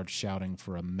and starts shouting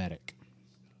for a medic.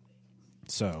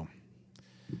 So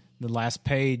the last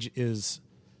page is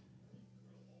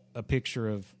a picture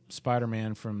of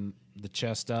Spider-Man from the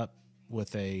chest up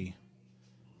with a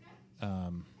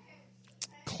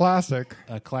classic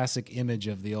image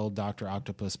of the old Dr.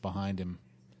 Octopus behind him,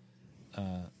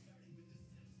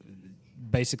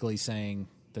 basically saying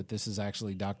that this is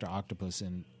actually Dr. Octopus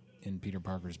in Peter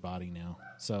Parker's body now.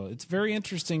 So it's very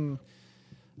interesting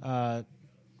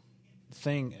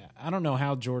thing. I don't know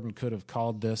how Jordan could have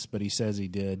called this, but he says he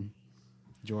did.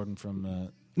 Jordan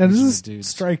from now, does this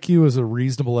strike you as a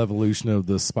reasonable evolution of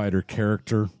the Spider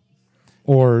character,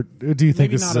 or do you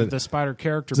think maybe this not is of the Spider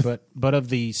character, but of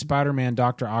the Spider-Man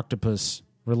Dr. Octopus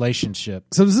relationship?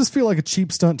 So does this feel like a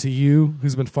cheap stunt to you,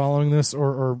 who's been following this,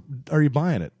 or are you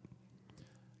buying it?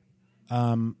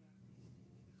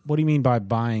 What do you mean by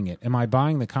buying it? Am I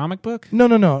buying the comic book? No.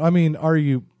 I mean, are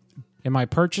you? Am I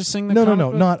purchasing the comic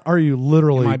book? Not are you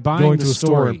literally Am I buying going the to a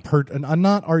store story? and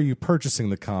not are you purchasing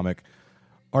the comic?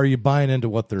 Are you buying into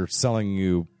what they're selling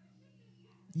you?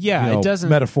 Yeah, it doesn't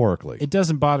metaphorically. It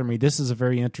doesn't bother me. This is a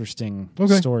very interesting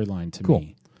storyline to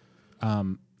me.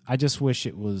 I just wish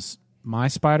it was my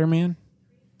Spider-Man.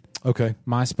 Okay,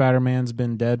 my Spider-Man's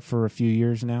been dead for a few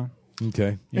years now.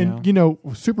 Okay, you know,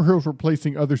 superheroes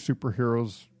replacing other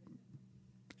superheroes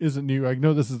isn't new. I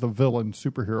know this is the villain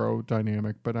superhero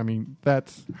dynamic, but I mean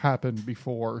that's happened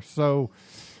before. So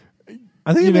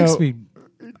I think it makes me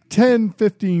 10,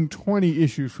 15, 20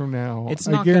 issues from now,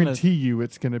 I guarantee you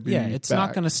it's going to be it's back.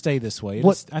 not going to stay this way.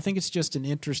 I think it's just an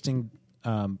interesting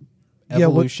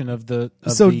evolution of the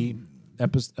story,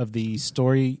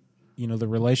 the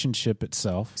relationship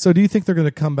itself. So do you think they're going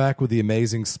to come back with the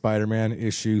Amazing Spider-Man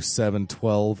issue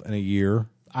 712 in a year?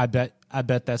 I bet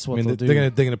that's what they'll do. They're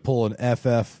going to pull an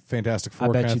FF Fantastic Four.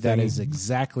 I bet you that is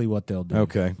exactly what they'll do.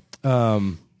 Okay,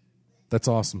 that's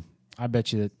awesome. I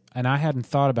bet you that, and I hadn't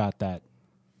thought about that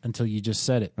until you just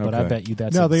said it. But I bet you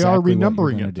that's no. Exactly they are what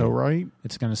renumbering you're it do. though, right?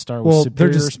 It's going to start with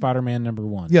Superior Spider-Man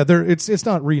 #1. Yeah, it's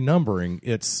not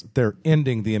renumbering. They're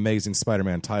ending the Amazing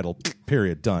Spider-Man title.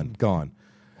 Period. Done. Gone.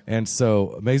 And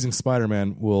so Amazing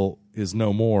Spider-Man is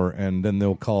no more, and then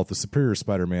they'll call it the Superior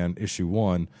Spider-Man issue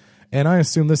 1. And I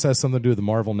assume this has something to do with the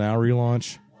Marvel Now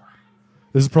relaunch.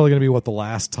 This is probably going to be the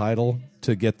last title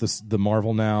to get the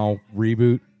Marvel Now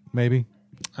reboot, maybe.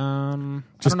 I don't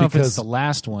know if it's the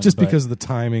last one. Just because of the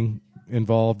timing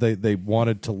involved, they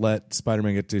wanted to let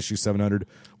Spider-Man get to issue 700,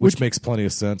 which makes plenty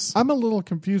of sense. I'm a little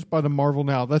confused by the Marvel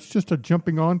Now. That's just a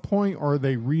jumping on point, or are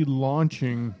they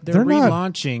relaunching? They're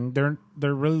relaunching. They're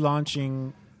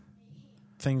relaunching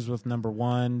things with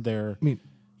 #1.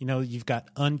 You've got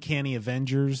Uncanny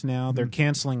Avengers now. They're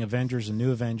canceling Avengers and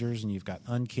New Avengers, and you've got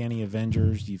Uncanny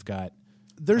Avengers. You've got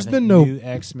new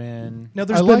X-Men. Now,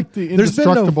 I like the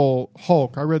Indestructible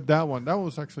Hulk. I read that one. That one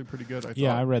was actually pretty good. I thought.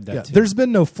 Yeah, I read that too. There's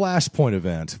been no Flashpoint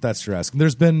event, if that's what you're asking.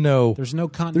 There's no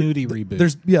continuity reboot.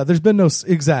 There's been no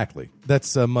exactly.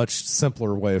 That's a much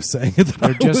simpler way of saying it.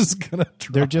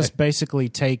 They're just basically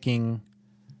taking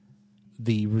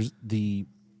the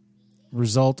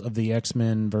result of the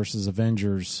X-Men versus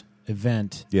Avengers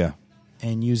event. Yeah.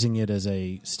 And using it as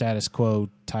a status quo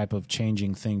type of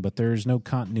changing thing, but there's no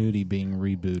continuity being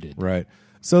rebooted. Right.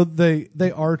 So they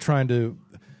are trying to.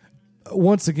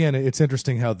 Once again, it's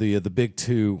interesting how the big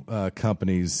two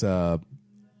companies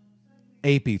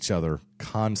ape each other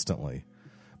constantly,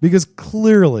 because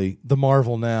clearly the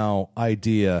Marvel Now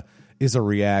idea is a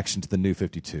reaction to the New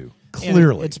 52.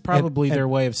 Clearly, and it's probably their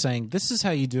way of saying, this is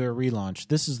how you do a relaunch.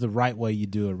 This is the right way you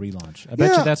do a relaunch. I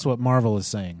bet you that's what Marvel is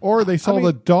saying. Or they saw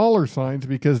the dollar signs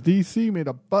because DC made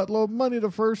a buttload of money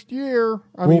the first year.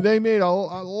 I mean, they made a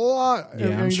lot.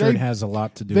 Yeah, I'm sure it has a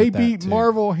lot to do with that. They beat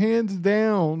Marvel hands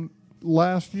down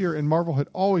last year, and Marvel had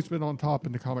always been on top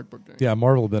in the comic book game. Yeah,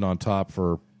 Marvel had been on top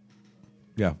for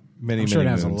many, I'm sure many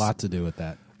it has moons. a lot to do with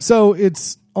that. So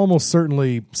it's almost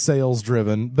certainly sales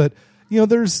driven, but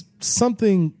there's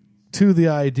something to the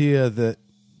idea that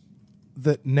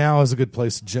now is a good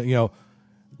place to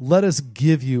let us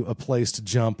give you a place to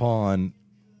jump on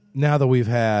now that we've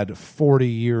had 40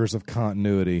 years of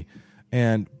continuity,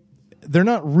 and they're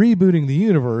not rebooting the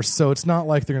universe, so it's not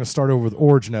like they're going to start over with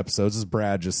origin episodes, as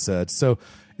Brad just said. So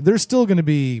there's still going to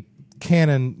be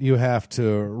canon you have to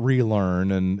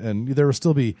relearn, and there will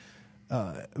still be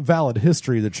valid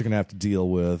history that you're going to have to deal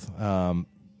with.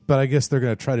 But I guess they're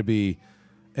going to try to be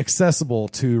accessible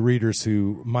to readers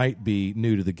who might be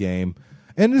new to the game.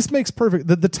 And this makes perfect...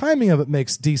 The timing of it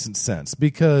makes decent sense,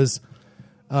 because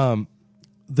the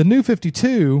New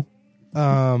 52...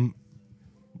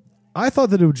 I thought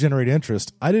that it would generate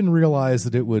interest. I didn't realize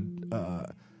that it would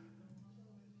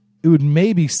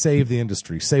maybe save the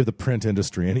industry, save the print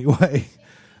industry anyway,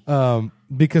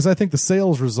 because I think the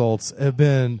sales results have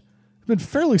been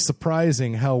fairly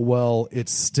surprising how well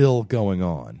it's still going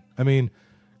on. I mean,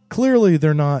 clearly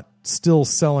they're not still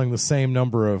selling the same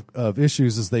number of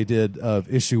issues as they did of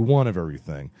issue 1 of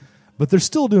everything, but they're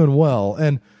still doing well.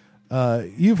 And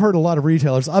you've heard a lot of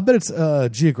retailers. I bet it's a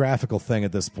geographical thing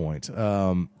at this point.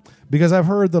 Because I've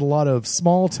heard that a lot of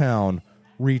small-town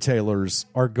retailers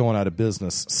are going out of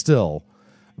business still.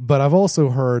 But I've also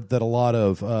heard that a lot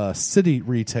of city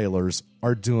retailers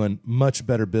are doing much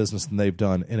better business than they've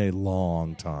done in a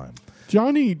long time.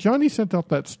 Johnny sent out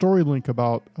that story link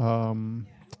about, and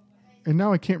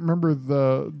now I can't remember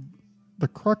the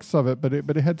crux of it, but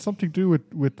it had something to do with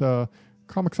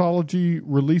Comixology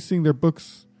releasing their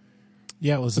books.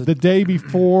 Yeah, it was the day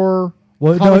before...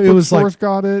 Well, no, it was like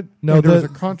got it. No, there was a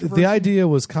controversy. The idea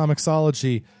was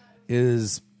Comixology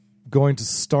is going to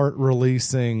start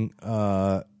releasing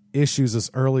issues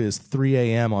as early as 3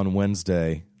 a.m. on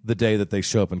Wednesday, the day that they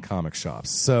show up in comic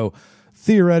shops. So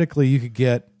theoretically, you could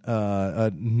get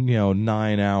a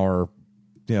 9-hour,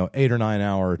 8 or 9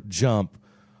 hour jump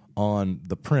on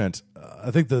the print. I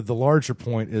think the larger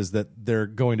point is that they're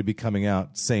going to be coming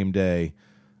out same day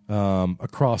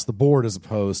across the board, as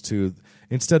opposed to.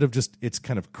 Instead of just it's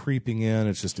kind of creeping in,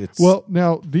 it's well.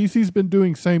 Now DC's been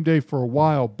doing same day for a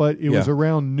while, but it was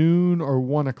around noon or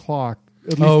 1 o'clock,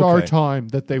 at least our time,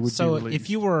 that they would. So be released. if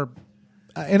you were,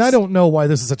 and I don't know why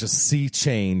this is such a sea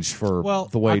change for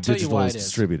the way digital is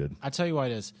distributed. I tell you why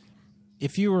it is.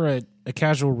 If you were a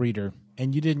casual reader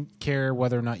and you didn't care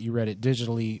whether or not you read it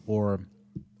digitally or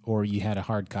you had a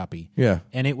hard copy,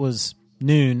 and it was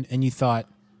noon, and you thought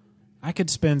I could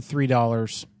spend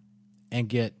 $3 and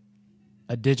get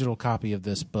a digital copy of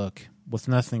this book with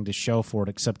nothing to show for it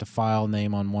except a file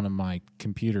name on one of my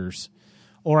computers,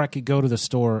 or I could go to the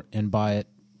store and buy it,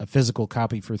 a physical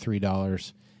copy for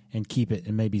 $3 and keep it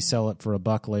and maybe sell it for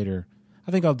 $1 later.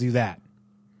 I think I'll do that.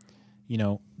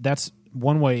 That's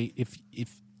one way if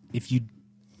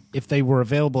they were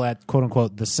available at quote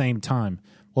unquote the same time.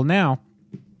 Well, now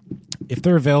if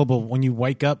they're available when you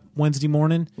wake up Wednesday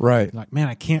morning, right? Like, man,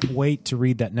 I can't wait to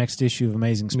read that next issue of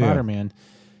Amazing Spider-Man.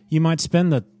 You might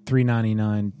spend the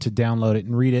 $3.99 to download it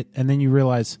and read it, and then you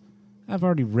realize I've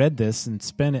already read this and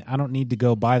spent it. I don't need to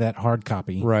go buy that hard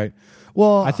copy. Right.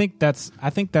 Well, I think that's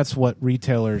what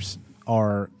retailers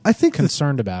are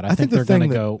concerned about. I think they're going to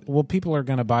go, well, people are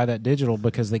going to buy that digital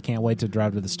because they can't wait to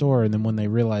drive to the store, and then when they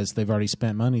realize they've already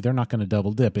spent money, they're not going to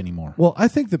double dip anymore. Well, I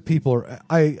think that people are.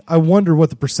 I wonder what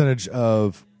the percentage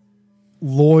of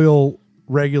loyal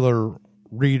regular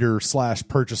reader /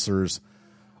 purchasers.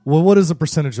 Well, what is the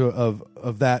percentage of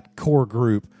that core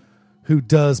group who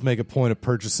does make a point of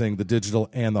purchasing the digital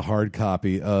and the hard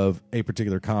copy of a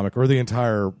particular comic, or the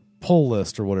entire pull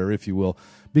list or whatever, if you will?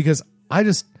 Because I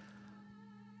don't.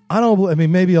 I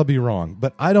mean, maybe I'll be wrong,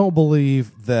 but I don't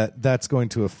believe that that's going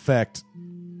to affect.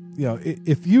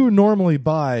 If you normally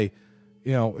buy,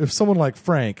 if someone like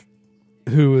Frank,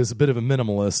 who is a bit of a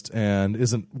minimalist and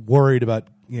isn't worried about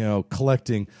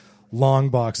collecting long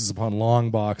boxes upon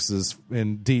long boxes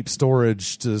in deep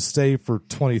storage to stay for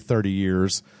 20, 30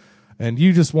 years, and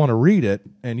you just want to read it,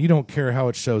 and you don't care how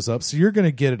it shows up, so you're going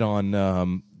to get it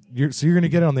on. You're going to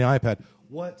get it on the iPad.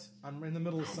 What? I'm in the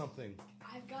middle of something.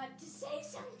 I've got to say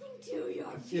something to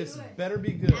your viewer. This better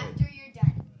be good. After you're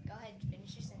done, go ahead,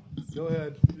 finish your sentence. Go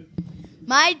ahead.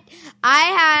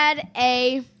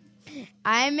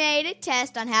 I made a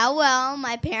test on how well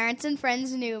my parents and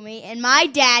friends knew me, and my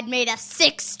dad made a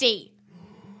 60.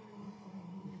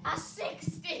 A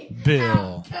 60.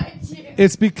 Bill. How could you?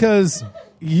 It's because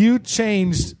you've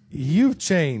changed,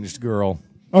 girl.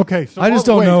 Okay, so I just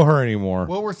don't know her anymore.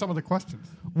 What were some of the questions?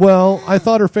 Well, I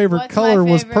thought her favorite What's color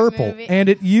my was favorite purple, movie? and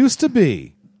it used to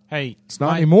be. Hey, it's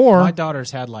not anymore. My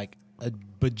daughters had like a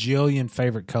bajillion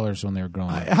favorite colors when they were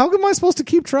growing up. How am I supposed to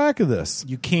keep track of this?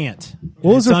 You can't.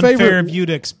 What was it's her unfair favorite? Of you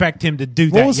to expect him to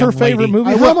do that. What was her favorite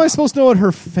movie? How am I supposed to know what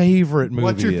her favorite movie is?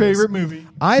 What's your favorite movie?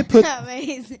 I put.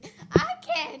 Amazing. I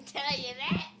can't tell you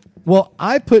that. Well,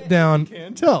 I put down.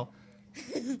 Can't tell.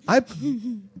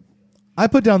 I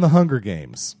put down the Hunger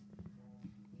Games,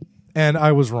 and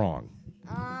I was wrong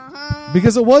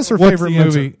because it was her What's favorite the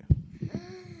answer? movie.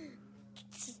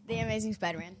 It's The Amazing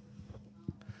Spider-Man.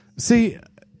 See,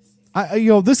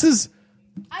 this is.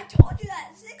 I told you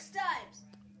that 6 times.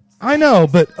 I know,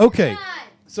 but okay.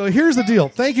 So here's the deal.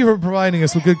 Thank you for providing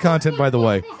us with good content, by the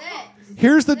way.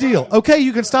 Here's the deal. Okay,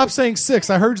 you can stop saying 6.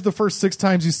 I heard you the first 6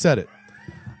 times you said it.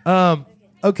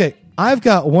 Okay, I've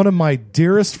got one of my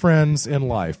dearest friends in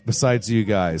life, besides you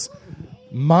guys.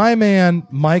 My man,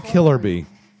 Mike Hillerby.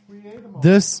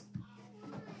 This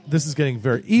is getting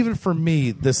very... Even for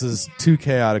me, this is too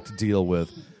chaotic to deal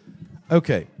with.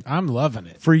 Okay. I'm loving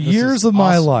it. For years of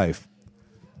my life,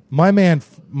 my man,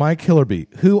 Mike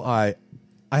Hillerby, who I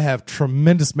have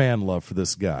tremendous man love for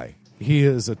this guy. He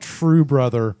is a true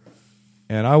brother,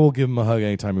 and I will give him a hug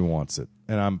anytime he wants it.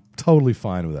 And I'm totally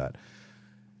fine with that.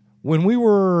 When we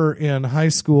were in high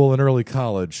school and early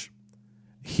college,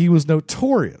 he was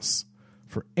notorious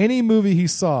for any movie he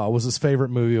saw was his favorite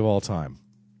movie of all time.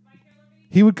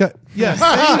 He would cut. Yes.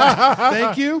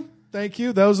 Thank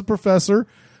you. That was a professor.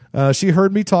 She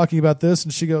heard me talking about this,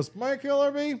 and she goes, Mike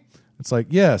Hillerby? It's like,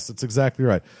 yes, that's exactly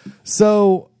right.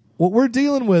 So what we're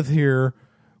dealing with here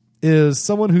is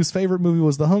someone whose favorite movie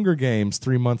was The Hunger Games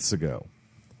 3 months ago.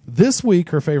 This week,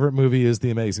 her favorite movie is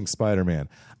The Amazing Spider-Man.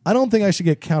 I don't think I should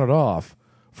get counted off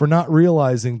for not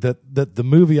realizing that the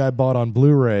movie I bought on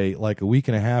Blu-ray like a week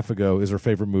and a half ago is her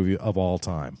favorite movie of all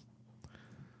time.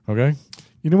 Okay?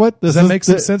 You know what? Does that make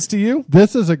some sense to you?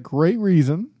 This is a great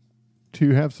reason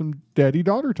to have some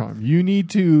daddy-daughter time. You need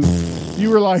to...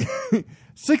 You were like...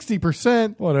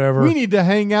 60%. Whatever. We need to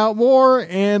hang out more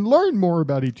and learn more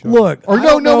about each other. Look, or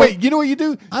no, wait. You know what you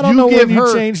do? I don't know when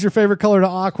you changed your favorite color to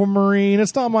aquamarine.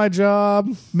 It's not my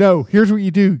job. No, here's what you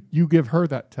do. You give her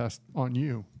that test on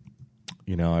you.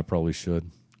 You know, I probably should.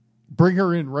 Bring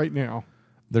her in right now.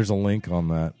 There's a link on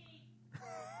that.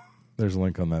 There's a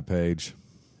link on that page.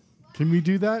 Can we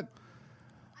do that?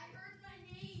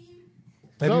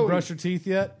 Have you brushed your teeth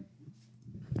yet?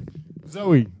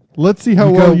 Zoe, let's see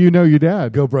how well you know your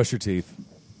dad. Go brush your teeth.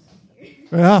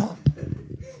 Yeah.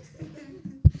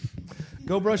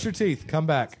 Go brush your teeth. Come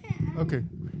back. Okay.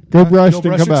 Go brush and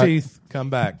come your back. teeth. Come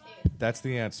back. That's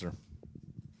the answer.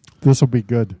 This will be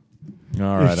good.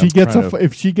 All right.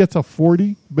 If she gets a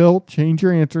 40, Bill, change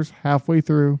your answers halfway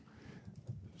through,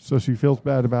 so she feels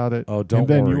bad about it. Oh, don't and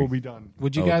then worry. you will be done.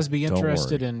 Would you guys be don't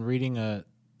interested worry. in reading a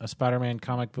Spider-Man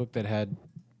comic book that had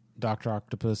Dr.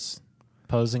 Octopus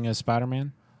posing as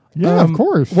Spider-Man? Yeah, of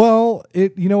course. Well,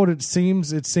 you know what it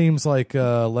seems? It seems like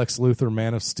Lex Luthor,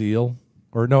 Man of Steel,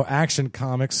 or no, Action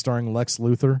Comics starring Lex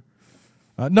Luthor.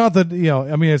 Not that,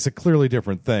 I mean, it's a clearly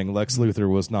different thing. Lex Luthor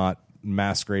was not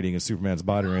masquerading as Superman's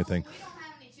body or anything. We don't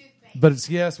have any toothpaste. But it's,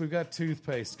 yes, we've got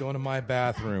toothpaste. Go into my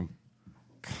bathroom.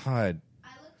 God.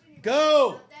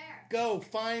 Go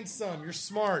find some. You're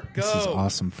smart. Go. This is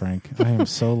awesome, Frank. I am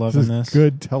so loving this.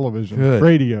 Good television, Good.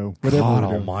 radio, whatever. God we're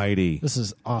doing. almighty. This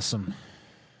is awesome.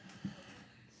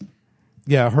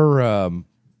 Yeah, her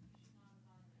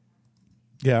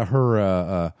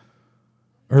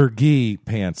gi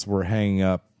pants were hanging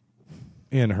up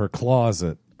in her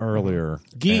closet earlier.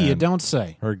 Gi, you and don't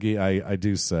say. Her gi, I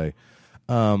do say.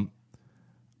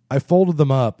 I folded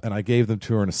them up and I gave them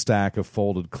to her in a stack of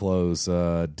folded clothes.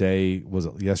 Was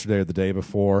it yesterday or the day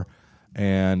before?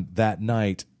 And that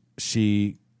night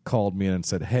she called me in and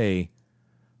said, "Hey,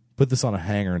 put this on a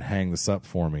hanger and hang this up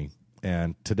for me."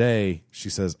 And today she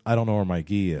says, "I don't know where my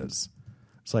gi is."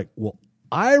 It's like, well,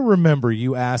 I remember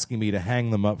you asking me to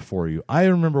hang them up for you. I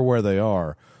remember where they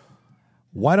are.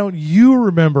 Why don't you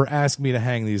remember asking me to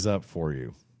hang these up for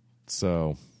you?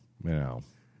 So, Man,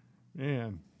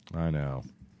 I know.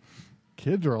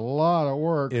 kids are a lot of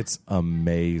work. It's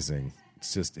amazing.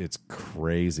 It's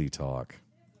crazy talk.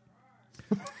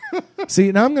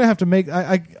 See, now I'm going to have to make,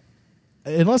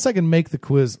 unless I can make the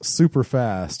quiz super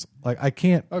fast, like I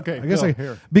can't. Okay, I guess Bill,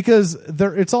 here. because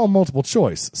it's all multiple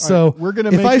choice. So right, we're gonna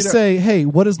if make I it say, "Hey,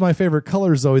 what is my favorite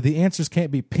color, Zoe?" the answers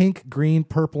can't be pink, green,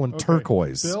 purple, and Okay.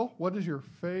 turquoise. Bill, what is your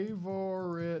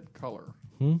favorite color?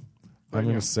 I'm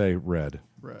going to say red.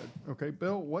 Red. Okay,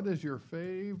 Bill, what is your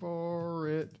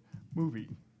favorite movie?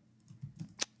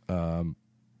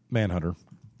 Manhunter.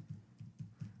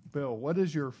 Bill, what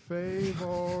is your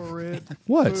favorite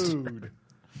What? food?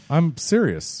 I'm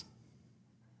serious.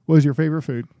 What is your favorite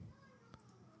food?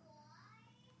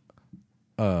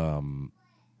 Bacon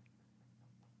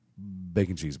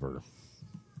cheeseburger.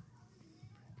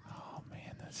 Oh,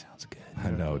 man, that sounds good.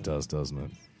 I know it does, doesn't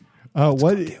it?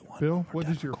 What, Bill? What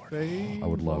is your favorite? I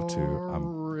would love to.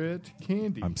 favorite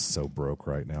candy. I'm so broke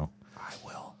right now. I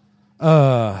will.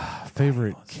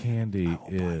 Favorite candy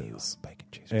is bacon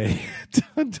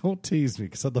cheeseburger. Don't tease me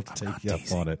because I'd love to take you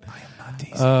up on it. I am not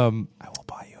teasing. I will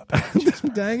buy you a bacon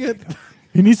cheeseburger. Dang it!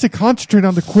 He needs to concentrate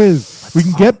on the quiz. We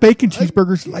can get bacon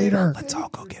cheeseburgers later. Let's all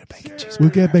go get a bacon cheeseburger. We'll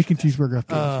get a bacon cheeseburger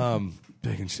after.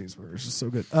 Bacon cheeseburgers is so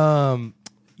good.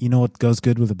 You know what goes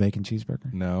good with a bacon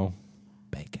cheeseburger? No.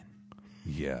 Bacon.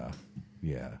 Yeah.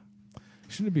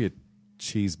 Shouldn't it be a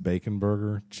cheese bacon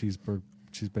burger? Cheese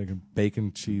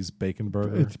bacon cheese bacon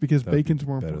burger. It's because That'd be bacon's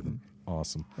more better important. than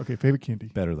awesome. Okay, favorite candy.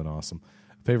 Better than awesome.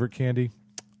 Favorite candy?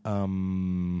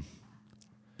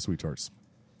 Sweet tarts.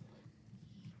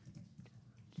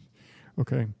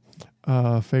 Okay.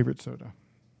 Favorite soda.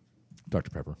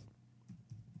 Dr. Pepper.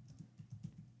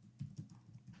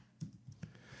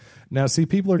 Now, see,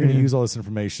 people are going to use all this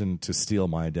information to steal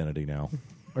my identity now.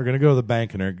 They're going to go to the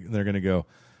bank and they're going to go,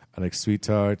 I like sweet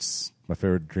tarts. My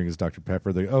favorite drink is Dr. Pepper.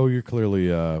 You're clearly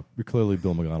Bill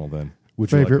McDonald then.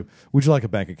 Would you like a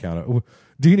bank account?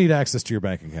 Do you need access to your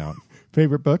bank account?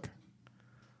 Favorite book?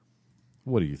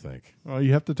 What do you think?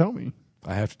 You have to tell me.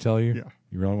 I have to tell you? Yeah.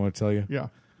 You really want to tell you? Yeah.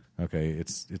 Okay,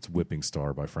 it's Whipping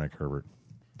Star by Frank Herbert.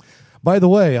 By the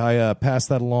way, I passed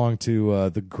that along to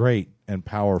the great and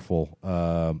powerful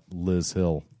Liz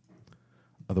Hill,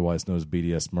 otherwise known as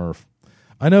BDS Murph.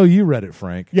 I know you read it,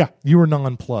 Frank. Yeah. You were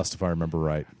nonplussed, if I remember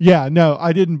right. Yeah, no,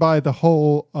 I didn't buy the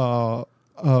whole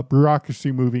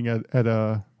bureaucracy moving at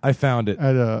a. I found it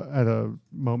at a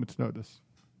moment's notice.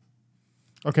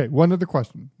 Okay, one other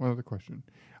question.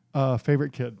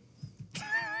 Favorite kid.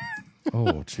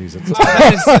 Oh, jeez.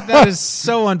 That is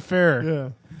so unfair. Yeah.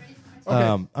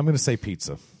 Okay. I'm going to say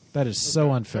pizza. That is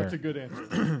so unfair. That's a good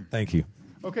answer. Thank you.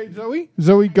 Okay,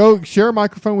 Zoe, go share a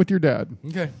microphone with your dad.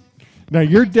 Okay. Now,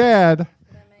 your dad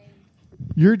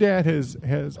has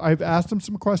I've asked him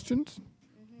some questions,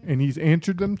 and he's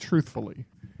answered them truthfully.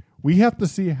 We have to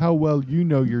see how well you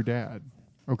know your dad.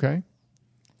 Okay?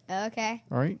 Okay.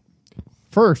 All right.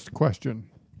 First question.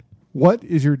 What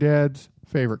is your dad's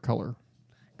favorite color?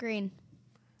 Green.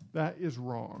 That is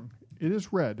wrong. It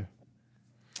is red.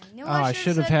 I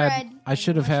should have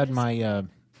had my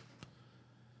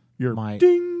your my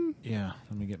ding. Yeah,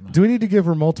 let me get my. Do we need to give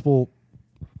her multiple?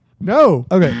 No.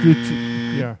 Okay.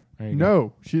 Yeah. There you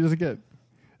No, she doesn't get.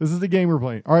 This is the game we're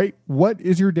playing. All right. What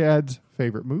is your dad's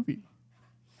favorite movie?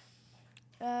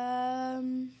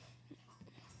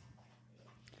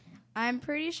 I'm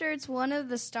pretty sure it's one of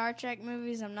the Star Trek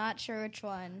movies. I'm not sure which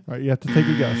one. All right, you have to take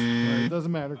a guess. All right, it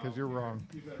doesn't matter because you're wrong.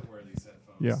 You better wear these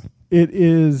headphones. Yeah, it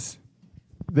is.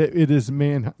 It is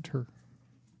Manhunter.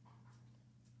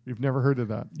 You've never heard of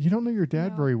that. You don't know your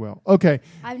dad very well. Okay,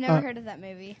 I've never heard of that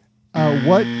movie.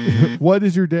 What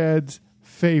is your dad's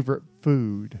favorite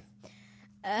food?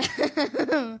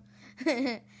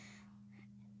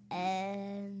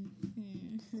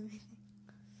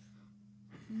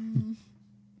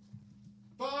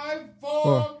 5,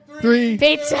 4, 3.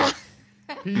 Pizza.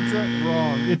 Pizza,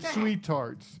 wrong. It's sweet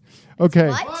tarts. Okay.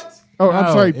 What? Oh, I'm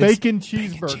No, sorry. it's Bacon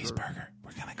cheeseburger. cheeseburger.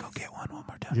 We're gonna go get one when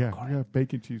we're done. Yeah,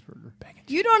 bacon cheeseburger.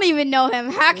 You don't even know him.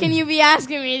 How can you be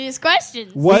asking me these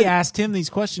questions? What? We asked him these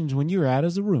questions when you were out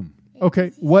of the room.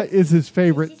 Okay, what is his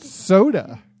favorite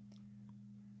soda?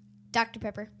 Dr.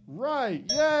 Pepper. Right.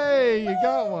 Yay, you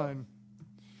got one.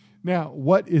 Now,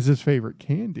 what is his favorite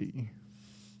candy?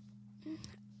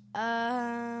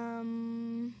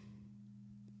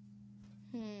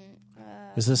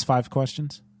 Is this 5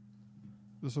 questions?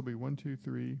 This will be 1, 2,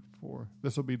 3, 4.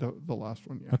 This will be the last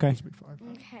one. Yeah, Okay. This will be 5.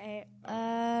 Okay.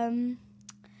 I'm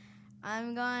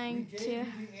going to. the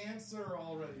answer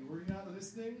already. Were you not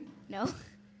listening? No.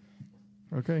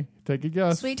 Okay, take a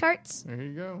guess. Sweet tarts. There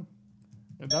you go.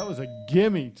 And that was a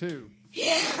gimme too.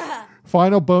 Yeah.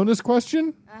 Final bonus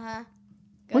question.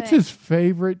 What's ahead. his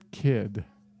favorite kid?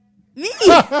 Me.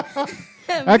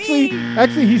 Actually,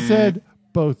 he said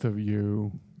both of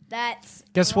you. That's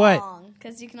Guess what?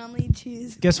 Because you can only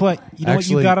choose. Guess what? You know what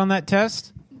Actually- you got on that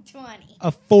test? 20.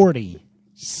 A 40.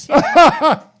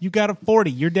 You got a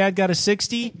 40. Your dad got a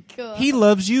 60. Cool. He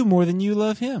loves you more than you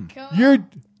love him. Cool. You're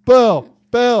Bill.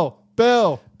 Boo!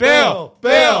 Boo!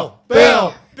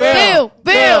 Boo!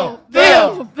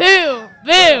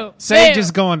 Sage Boo.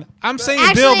 is going, I'm saying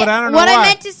Actually, Bill, but I don't know what why. I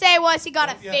meant to say was he got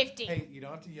a 50. Hey, you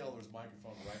don't have to yell. There's a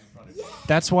microphone right in front of you.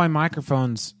 That's why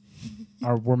microphones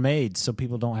were made, so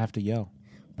people don't have to yell.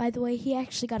 By the way, he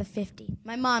actually got a 50.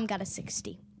 My mom got a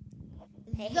 60.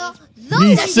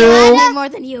 He's still. More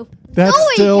than you. That's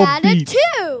still beat.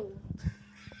 2.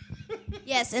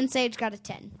 Yes, and Sage got a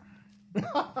 10.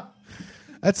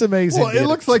 That's amazing. Well, it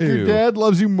looks like your dad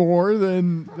loves you more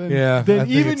than Yeah, I think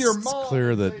even it's your mom.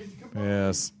 clear that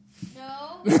yes.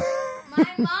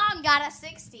 My mom got a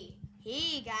 60.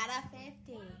 He got a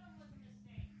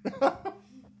 50.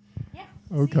 Yeah.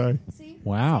 Okay. See?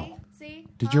 Wow. See?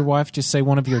 Did your wife just say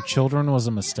one of your children was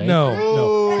a mistake?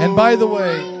 No. And by the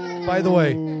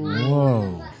way,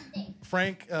 whoa,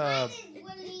 Frank.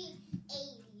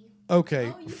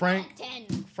 Okay, Frank.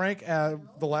 The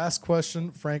last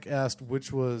question, Frank asked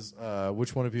which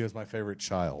one of you is my favorite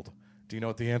child. Do you know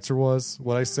what the answer was?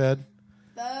 What I said?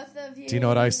 Both of you. Do you know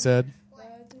what I said?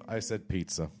 I said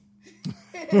pizza.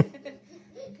 And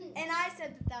I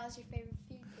said that was your favorite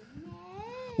pizza.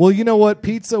 Well, you know what?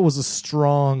 Pizza was a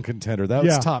strong contender. That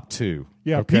was Yeah. top 2.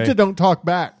 Yeah, okay? pizza don't talk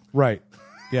back. Right.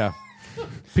 Yeah.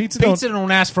 Pizza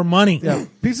don't ask for money. Yeah.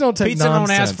 Pizza don't take Pizza nonsense.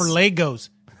 don't ask for Legos.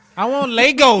 I want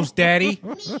Legos, Daddy.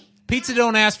 Pizza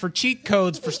don't ask for cheat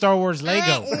codes for Star Wars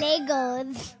Lego.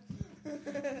 Legos.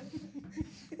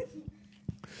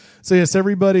 So yes,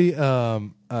 everybody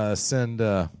send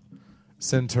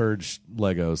Turge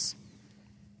Legos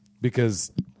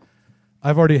because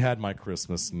I've already had my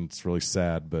Christmas and it's really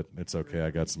sad, but it's okay.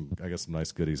 I got some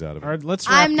nice goodies out of it. All right, let's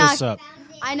wrap this up.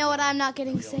 I know what I'm not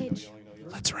getting, Sage.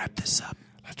 Let's wrap this up.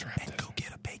 And go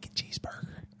get a bacon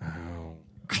cheeseburger. Oh.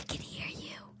 I can hear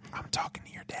you. I'm talking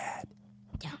to your dad.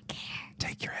 Don't care.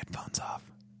 Take your headphones off.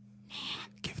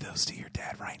 Give those to your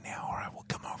dad right now, or I will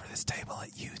come over this table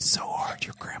at you so hard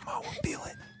your grandma will feel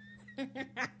it.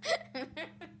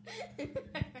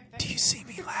 Do you see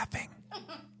me laughing?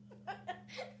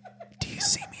 Do you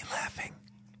see me laughing?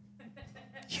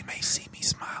 You may see me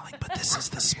smiling, but this is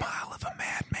the smile of a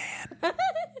madman.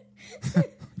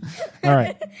 All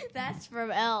right. That's from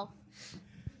Elf.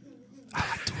 I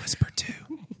like to whisper too.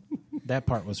 That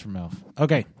part was from Elf.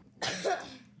 Okay. I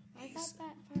got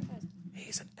that.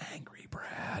 He's an angry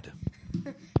Brad.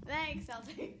 Thanks, I'll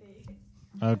take these.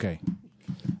 Okay.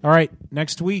 All right.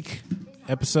 Next week,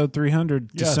 episode 300,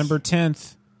 Yes. December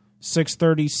 10th,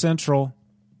 6:30 Central,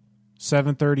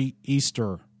 7:30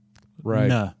 Easter. Right.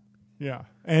 Nah. Yeah.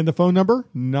 And the phone number,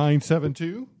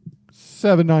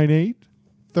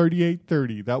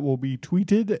 972-798-3830. That will be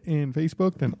tweeted and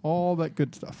Facebooked and all that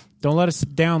good stuff. Don't let us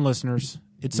down, listeners.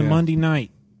 It's a Yeah. Monday night.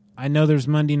 I know there's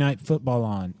Monday Night Football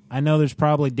on. I know there's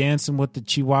probably Dancing with the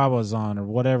Chihuahuas on or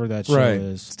whatever that show Right.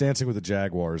 is. It's Dancing with the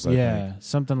Jaguars, I Yeah, think.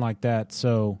 something like that.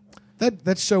 So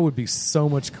That show would be so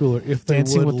much cooler if they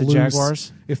Dancing would with the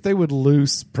Jaguars? If they would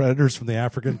loose predators from the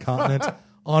African continent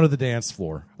onto the dance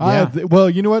floor. Well,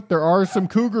 you know what? There are some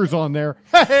cougars on there.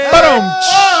 Blow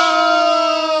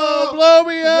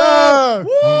me up!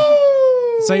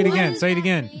 say it again. Say it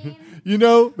again. You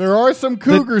know, there are some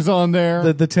cougars on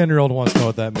there. The 10-year-old wants to know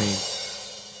what that means.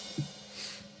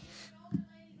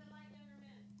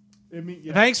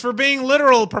 Thanks for being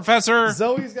literal, Professor.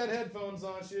 Zoe's got headphones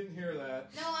on. She didn't hear that.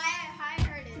 No, I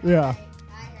heard it. Yeah. I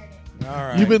heard it. All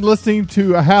right. You've been listening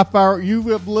to a half hour. You've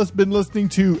been listening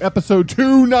to episode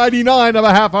 299 of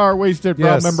A Half Hour Wasted,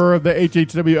 proud Yes. member of the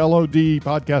HHW LOD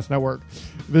Podcast Network.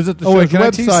 Visit the Oh, wait, show's can I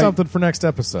website. tease something for next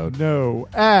episode? No,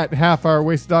 at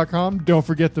halfhourwasted.com. Don't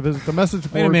forget to visit the message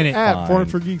board Wait a minute. at Fine.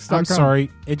 forumforgeeks.com. I'm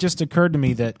sorry. It just occurred to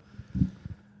me that,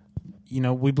 you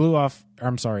blew off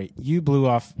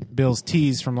Bill's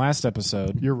tease from last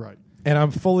episode. You're right. And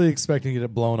I'm fully expecting to get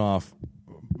it blown off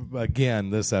again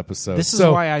this episode. This is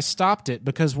why I stopped it,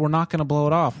 because we're not going to blow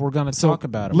it off. We're going to talk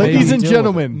about it. ladies Maybe and deal with it.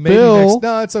 gentlemen, Maybe Bill.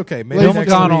 no, it's okay. Maybe Bill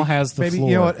next McDonnell week, has the maybe, floor.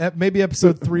 You know what? Maybe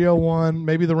episode 301.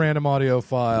 Maybe the random audio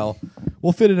file.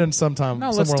 We'll fit it in sometime.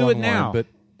 No, somewhere let's do along it the line. now. But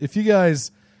if you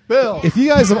guys, Bill. if you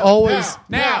guys have always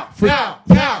Now. Now.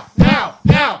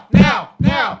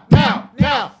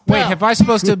 Wait, have I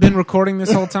supposed to have been recording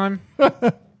this whole time?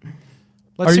 Let's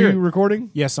are hear you it. recording?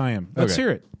 Yes, I am. Let's Okay.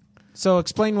 hear it. So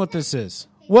explain what this is.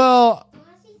 Well,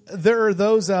 there are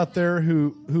those out there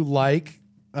who like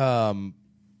they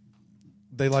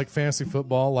like fantasy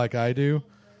football like I do,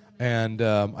 and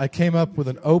I came up with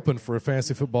an open for a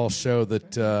fantasy football show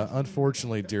that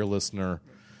unfortunately, dear listener,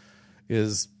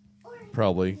 is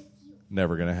probably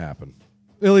never going to happen.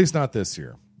 At least not this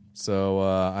year. So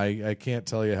I can't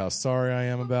tell you how sorry I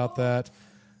am about that.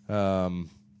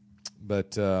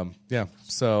 But yeah,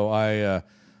 so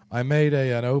I made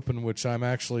an open which I'm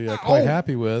actually quite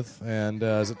happy with, and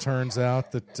as it turns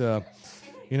out that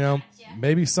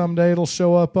maybe someday it'll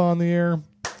show up on the air.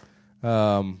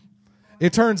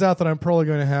 It turns out that I'm probably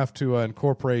going to have to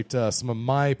incorporate some of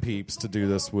my peeps to do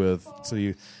this with. So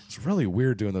it's really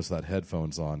weird doing this without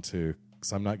headphones on too,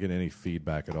 because I'm not getting any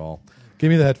feedback at all. Give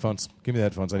me the headphones. Give me the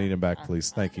headphones. I need them back, please.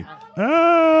 Thank you.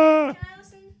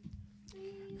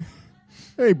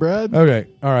 Hey, Brad. Okay.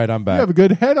 All right. I'm You back. have a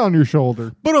good head on your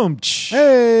shoulder. Boom.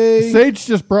 Hey. Sage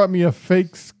just brought me a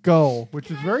fake skull, which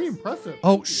is very impressive.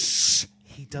 Oh, shh.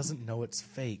 He doesn't know it's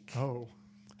fake. Oh.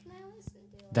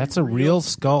 That's a real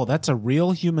skull. That's a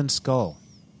real human skull.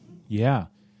 Yeah.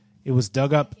 It was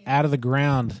dug up out of the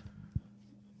ground,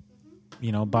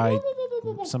 by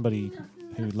somebody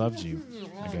who loves you,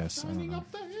 I guess. I don't know.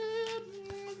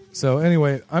 So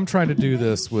anyway, I'm trying to do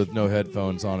this with no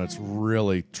headphones on. It's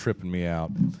really tripping me out.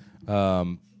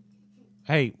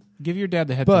 Hey, give your dad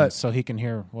the headphones so he can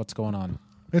hear what's going on.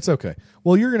 It's okay.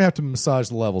 Well, you're going to have to massage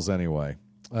the levels anyway.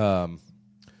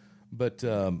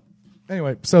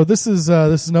 Anyway, so this is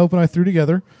an open I threw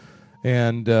together,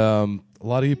 and a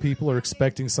lot of you people are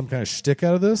expecting some kind of shtick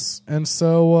out of this, and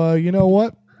so you know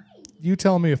what? You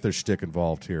tell me if there's shtick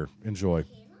involved here. Enjoy.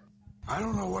 I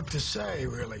don't know what to say,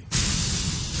 really.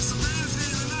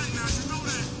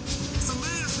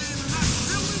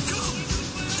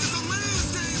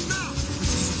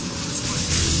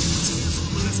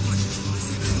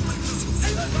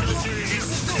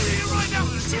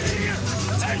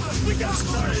 We got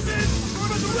 30 minutes for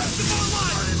the rest of our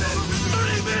lives.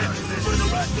 30 minutes for the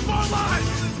rest of our lives.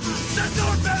 That's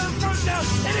our battle first down.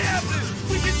 And it happens.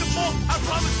 We get the ball. I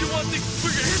promise you one thing.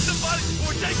 We're going to hit somebody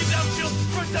or take it downfield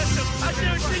for a touchdown. I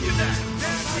guarantee you that.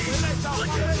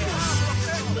 Look at me.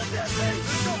 Look at me.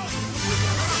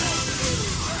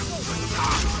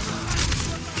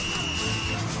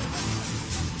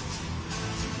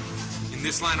 In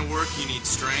this line of work, you need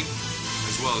strength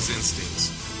as well as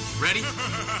instincts. Ready? Welcome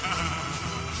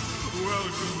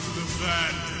to the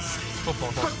fantasy.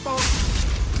 Football.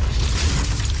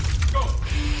 Go.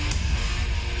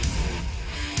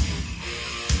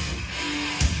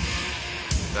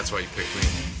 That's why you picked me.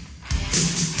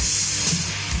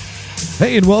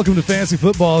 Hey, and welcome to Fantasy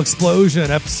Football Explosion,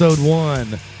 Episode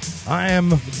 1. I am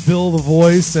Bill the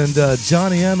Voice, and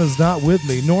Johnny M is not with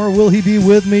me, nor will he be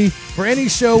with me for any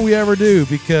show we ever do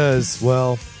because,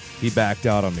 well, he backed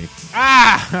out on me.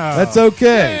 That's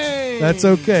okay. Yay! That's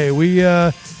okay. We,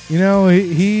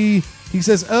 he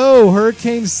says, "Oh,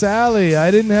 Hurricane Sally, I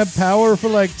didn't have power for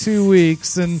like 2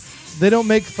 weeks, and they don't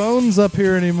make phones up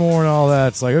here anymore, and all that."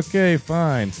 It's like, okay,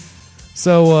 fine.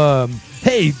 So,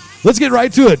 hey, let's get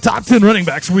right to it. Top 10 running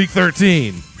backs, Week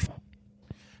 13.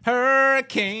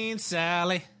 Hurricane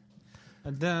Sally.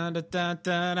 Dun, dun, dun,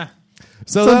 dun.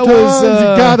 So sometimes that was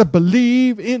you gotta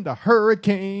believe in the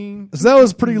hurricane. So that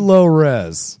was pretty low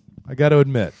res, I got to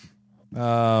admit.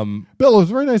 Bill, it was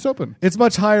a very nice open. It's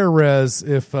much higher res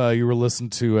if you were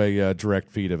listening to a direct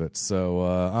feed of it. So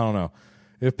I don't know.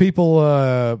 If people,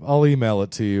 I'll email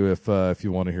it to you if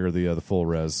you want to hear the full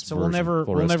res. So version,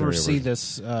 we'll never see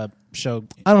this show.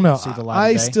 I don't know. See the light I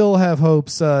of day. still have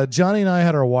hopes. Johnny and I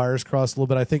had our wires crossed a little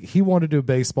bit. I think he wanted to do a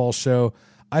baseball show.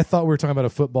 I thought we were talking about a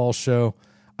football show.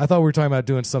 I thought we were talking about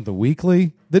doing something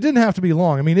weekly. That didn't have to be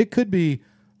long. I mean, it could be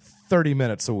 30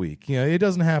 minutes a week. It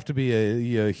doesn't have to be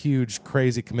a huge,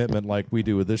 crazy commitment like we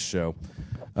do with this show.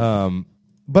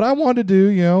 But I wanted to do,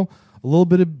 a little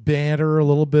bit of banter, a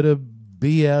little bit of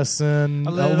BS, and a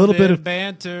little bit of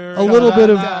banter, a little bit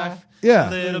of a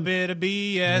little bit of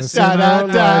BS,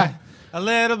 a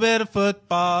little bit of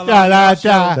football.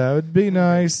 That would be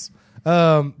nice.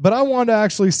 But I wanted to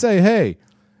actually say, hey,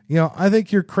 I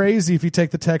think you're crazy if you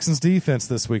take the Texans defense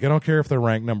this week. I don't care if they're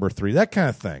ranked number 3. That kind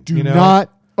of thing. Do not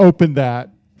open that,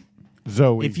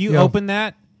 Zoe. If you open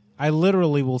that, I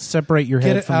literally will separate your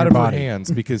head from out your of body. her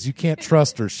hands because you can't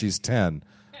trust her. She's 10.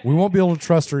 We won't be able to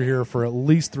trust her here for at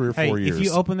least 3 or 4 years. If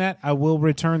you open that, I will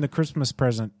return the Christmas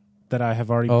present that I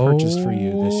have already purchased for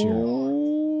you this year. I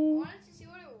wanted to see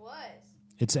what it was.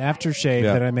 It's aftershave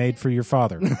that I made for your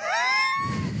father.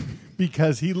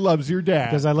 Because he loves your dad.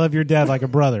 Because I love your dad like a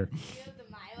brother.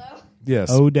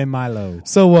 Yes. Oh, de Milo.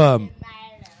 So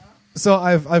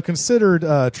I've considered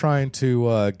trying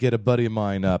to get a buddy of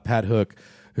mine, Pat Hook,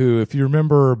 who, if you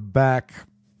remember back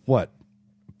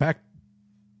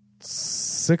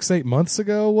 6-8 months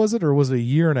ago, was it? Or was it a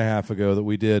year and a half ago that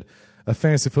we did a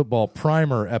fantasy football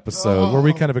primer episode where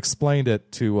we kind of explained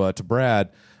it to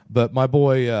Brad. But my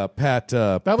boy Pat,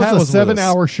 that was a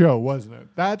 7-hour show, wasn't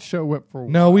it? That show went for a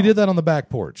while. No, we did that on the back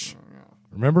porch.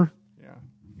 Remember? Yeah.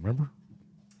 Remember?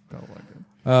 Felt like it.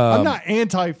 I'm not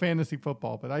anti-fantasy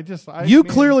football, but you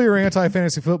clearly are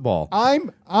anti-fantasy football.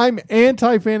 I'm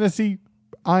anti-fantasy.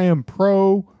 I am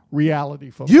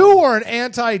pro-reality football. You are an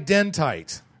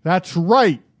anti-dentite. That's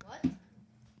right. What?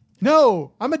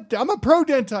 No, I'm a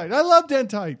pro-dentite. I love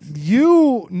dentites.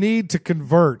 You need to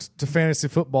convert to fantasy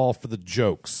football for the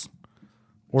jokes,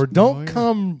 or don't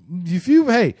come. If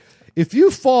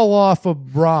you fall off a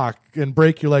rock and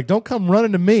break your leg, don't come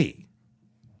running to me.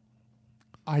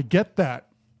 I get that.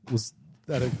 Was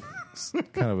that a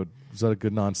kind of a Is that a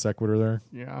good non sequitur there?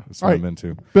 Yeah. That's All what right. I'm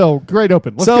into. Bill, great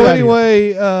open. Let's so get out of here.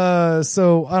 anyway,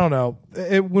 so I don't know.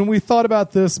 When we thought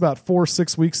about this about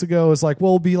 4-6 weeks ago, it's like,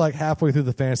 well, we'll be like halfway through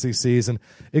the fantasy season.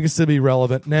 It can still be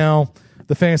relevant. Now,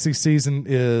 the fantasy season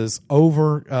is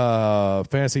over.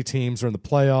 Fantasy teams are in the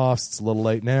playoffs. It's a little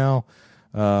late now.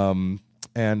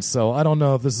 And so I don't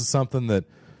know if this is something that,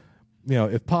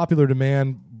 if popular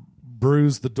demand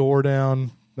brews the door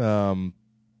down, wasn't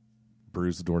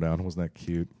that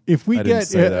cute? If we I didn't get,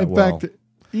 say that in well. fact,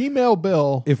 email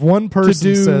Bill. If one person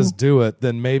do- says do it,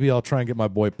 then maybe I'll try and get my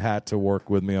boy Pat to work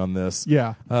with me on this.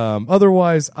 Yeah.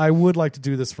 Otherwise, I would like to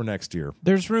do this for next year.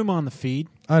 There's room on the feed.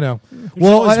 I know. There's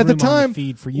Well, always at the room on time,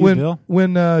 feed for you, Bill.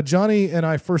 when Johnny and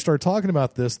I first started talking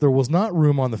about this, there was not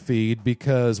room on the feed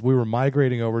because we were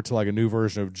migrating over to like a new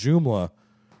version of Joomla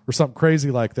or something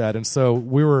crazy like that. And so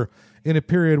we were in a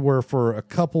period where for a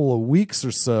couple of weeks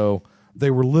or so, they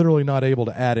were literally not able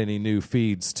to add any new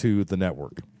feeds to the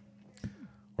network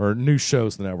or new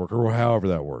shows to the network or however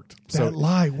that worked. That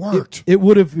lie worked. It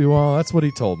would have, well, that's what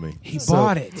he told me. He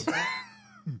bought it.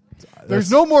 There's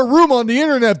no more room on the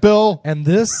internet, Bill. And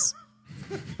this,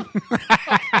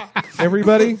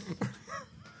 everybody,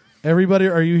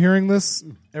 are you hearing this?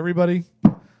 Everybody,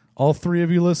 all three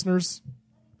of you listeners,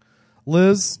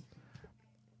 Liz,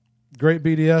 great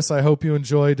BDS. I hope you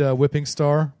enjoyed Whipping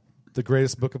Star, the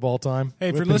greatest book of all time. Hey,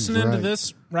 if you're Whipping's listening to right.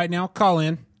 this right now, call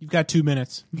in. You've got 2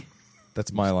 minutes.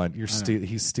 That's my line.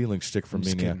 He's stealing shtick from me.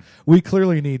 just Now. kidding. We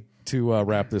clearly need to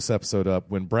wrap this episode up.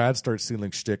 When Brad starts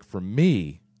stealing shtick from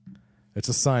me, it's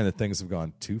a sign that things have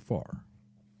gone too far.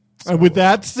 And with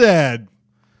that said,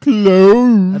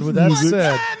 close. And with that music.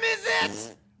 said,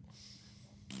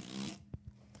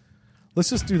 let's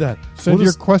just do that. Send We'll your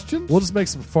just- questions. We'll just make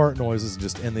some fart noises and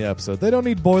just end the episode. They don't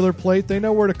need boilerplate. They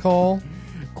know where to call.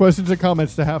 Questions and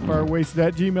comments to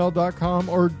halfhourwasted@gmail.com,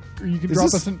 or you can Is drop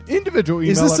this- us an individual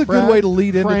email. is this at a good Brad, way to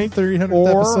lead into Frank, the 300th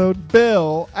or episode?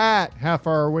 Bill at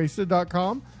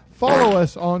halfhourwasted.com. Follow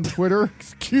us on Twitter.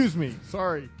 Excuse me.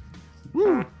 Sorry.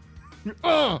 Woo.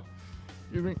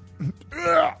 Excuse me.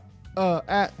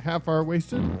 At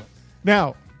halfhourwasted.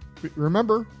 Now,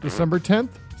 remember, December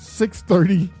 10th,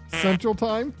 6:30 Central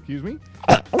Time. Excuse me.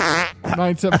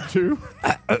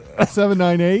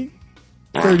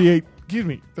 972-798-38. Excuse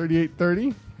me,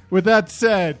 3830. With that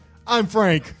said, I'm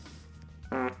Frank.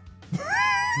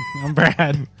 I'm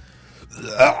Brad.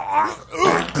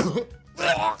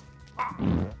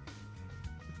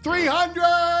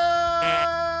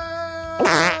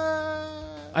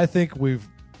 I think we've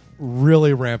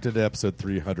really ramped into episode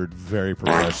 300 very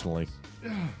professionally.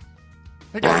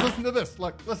 Hey guys, listen to this.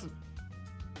 Look, listen.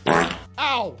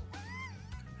 Ow!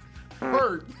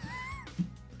 Hurt.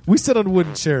 We sit on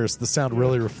wooden chairs. The sound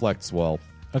really reflects well.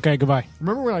 Okay, goodbye.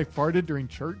 Remember when I farted during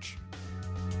church?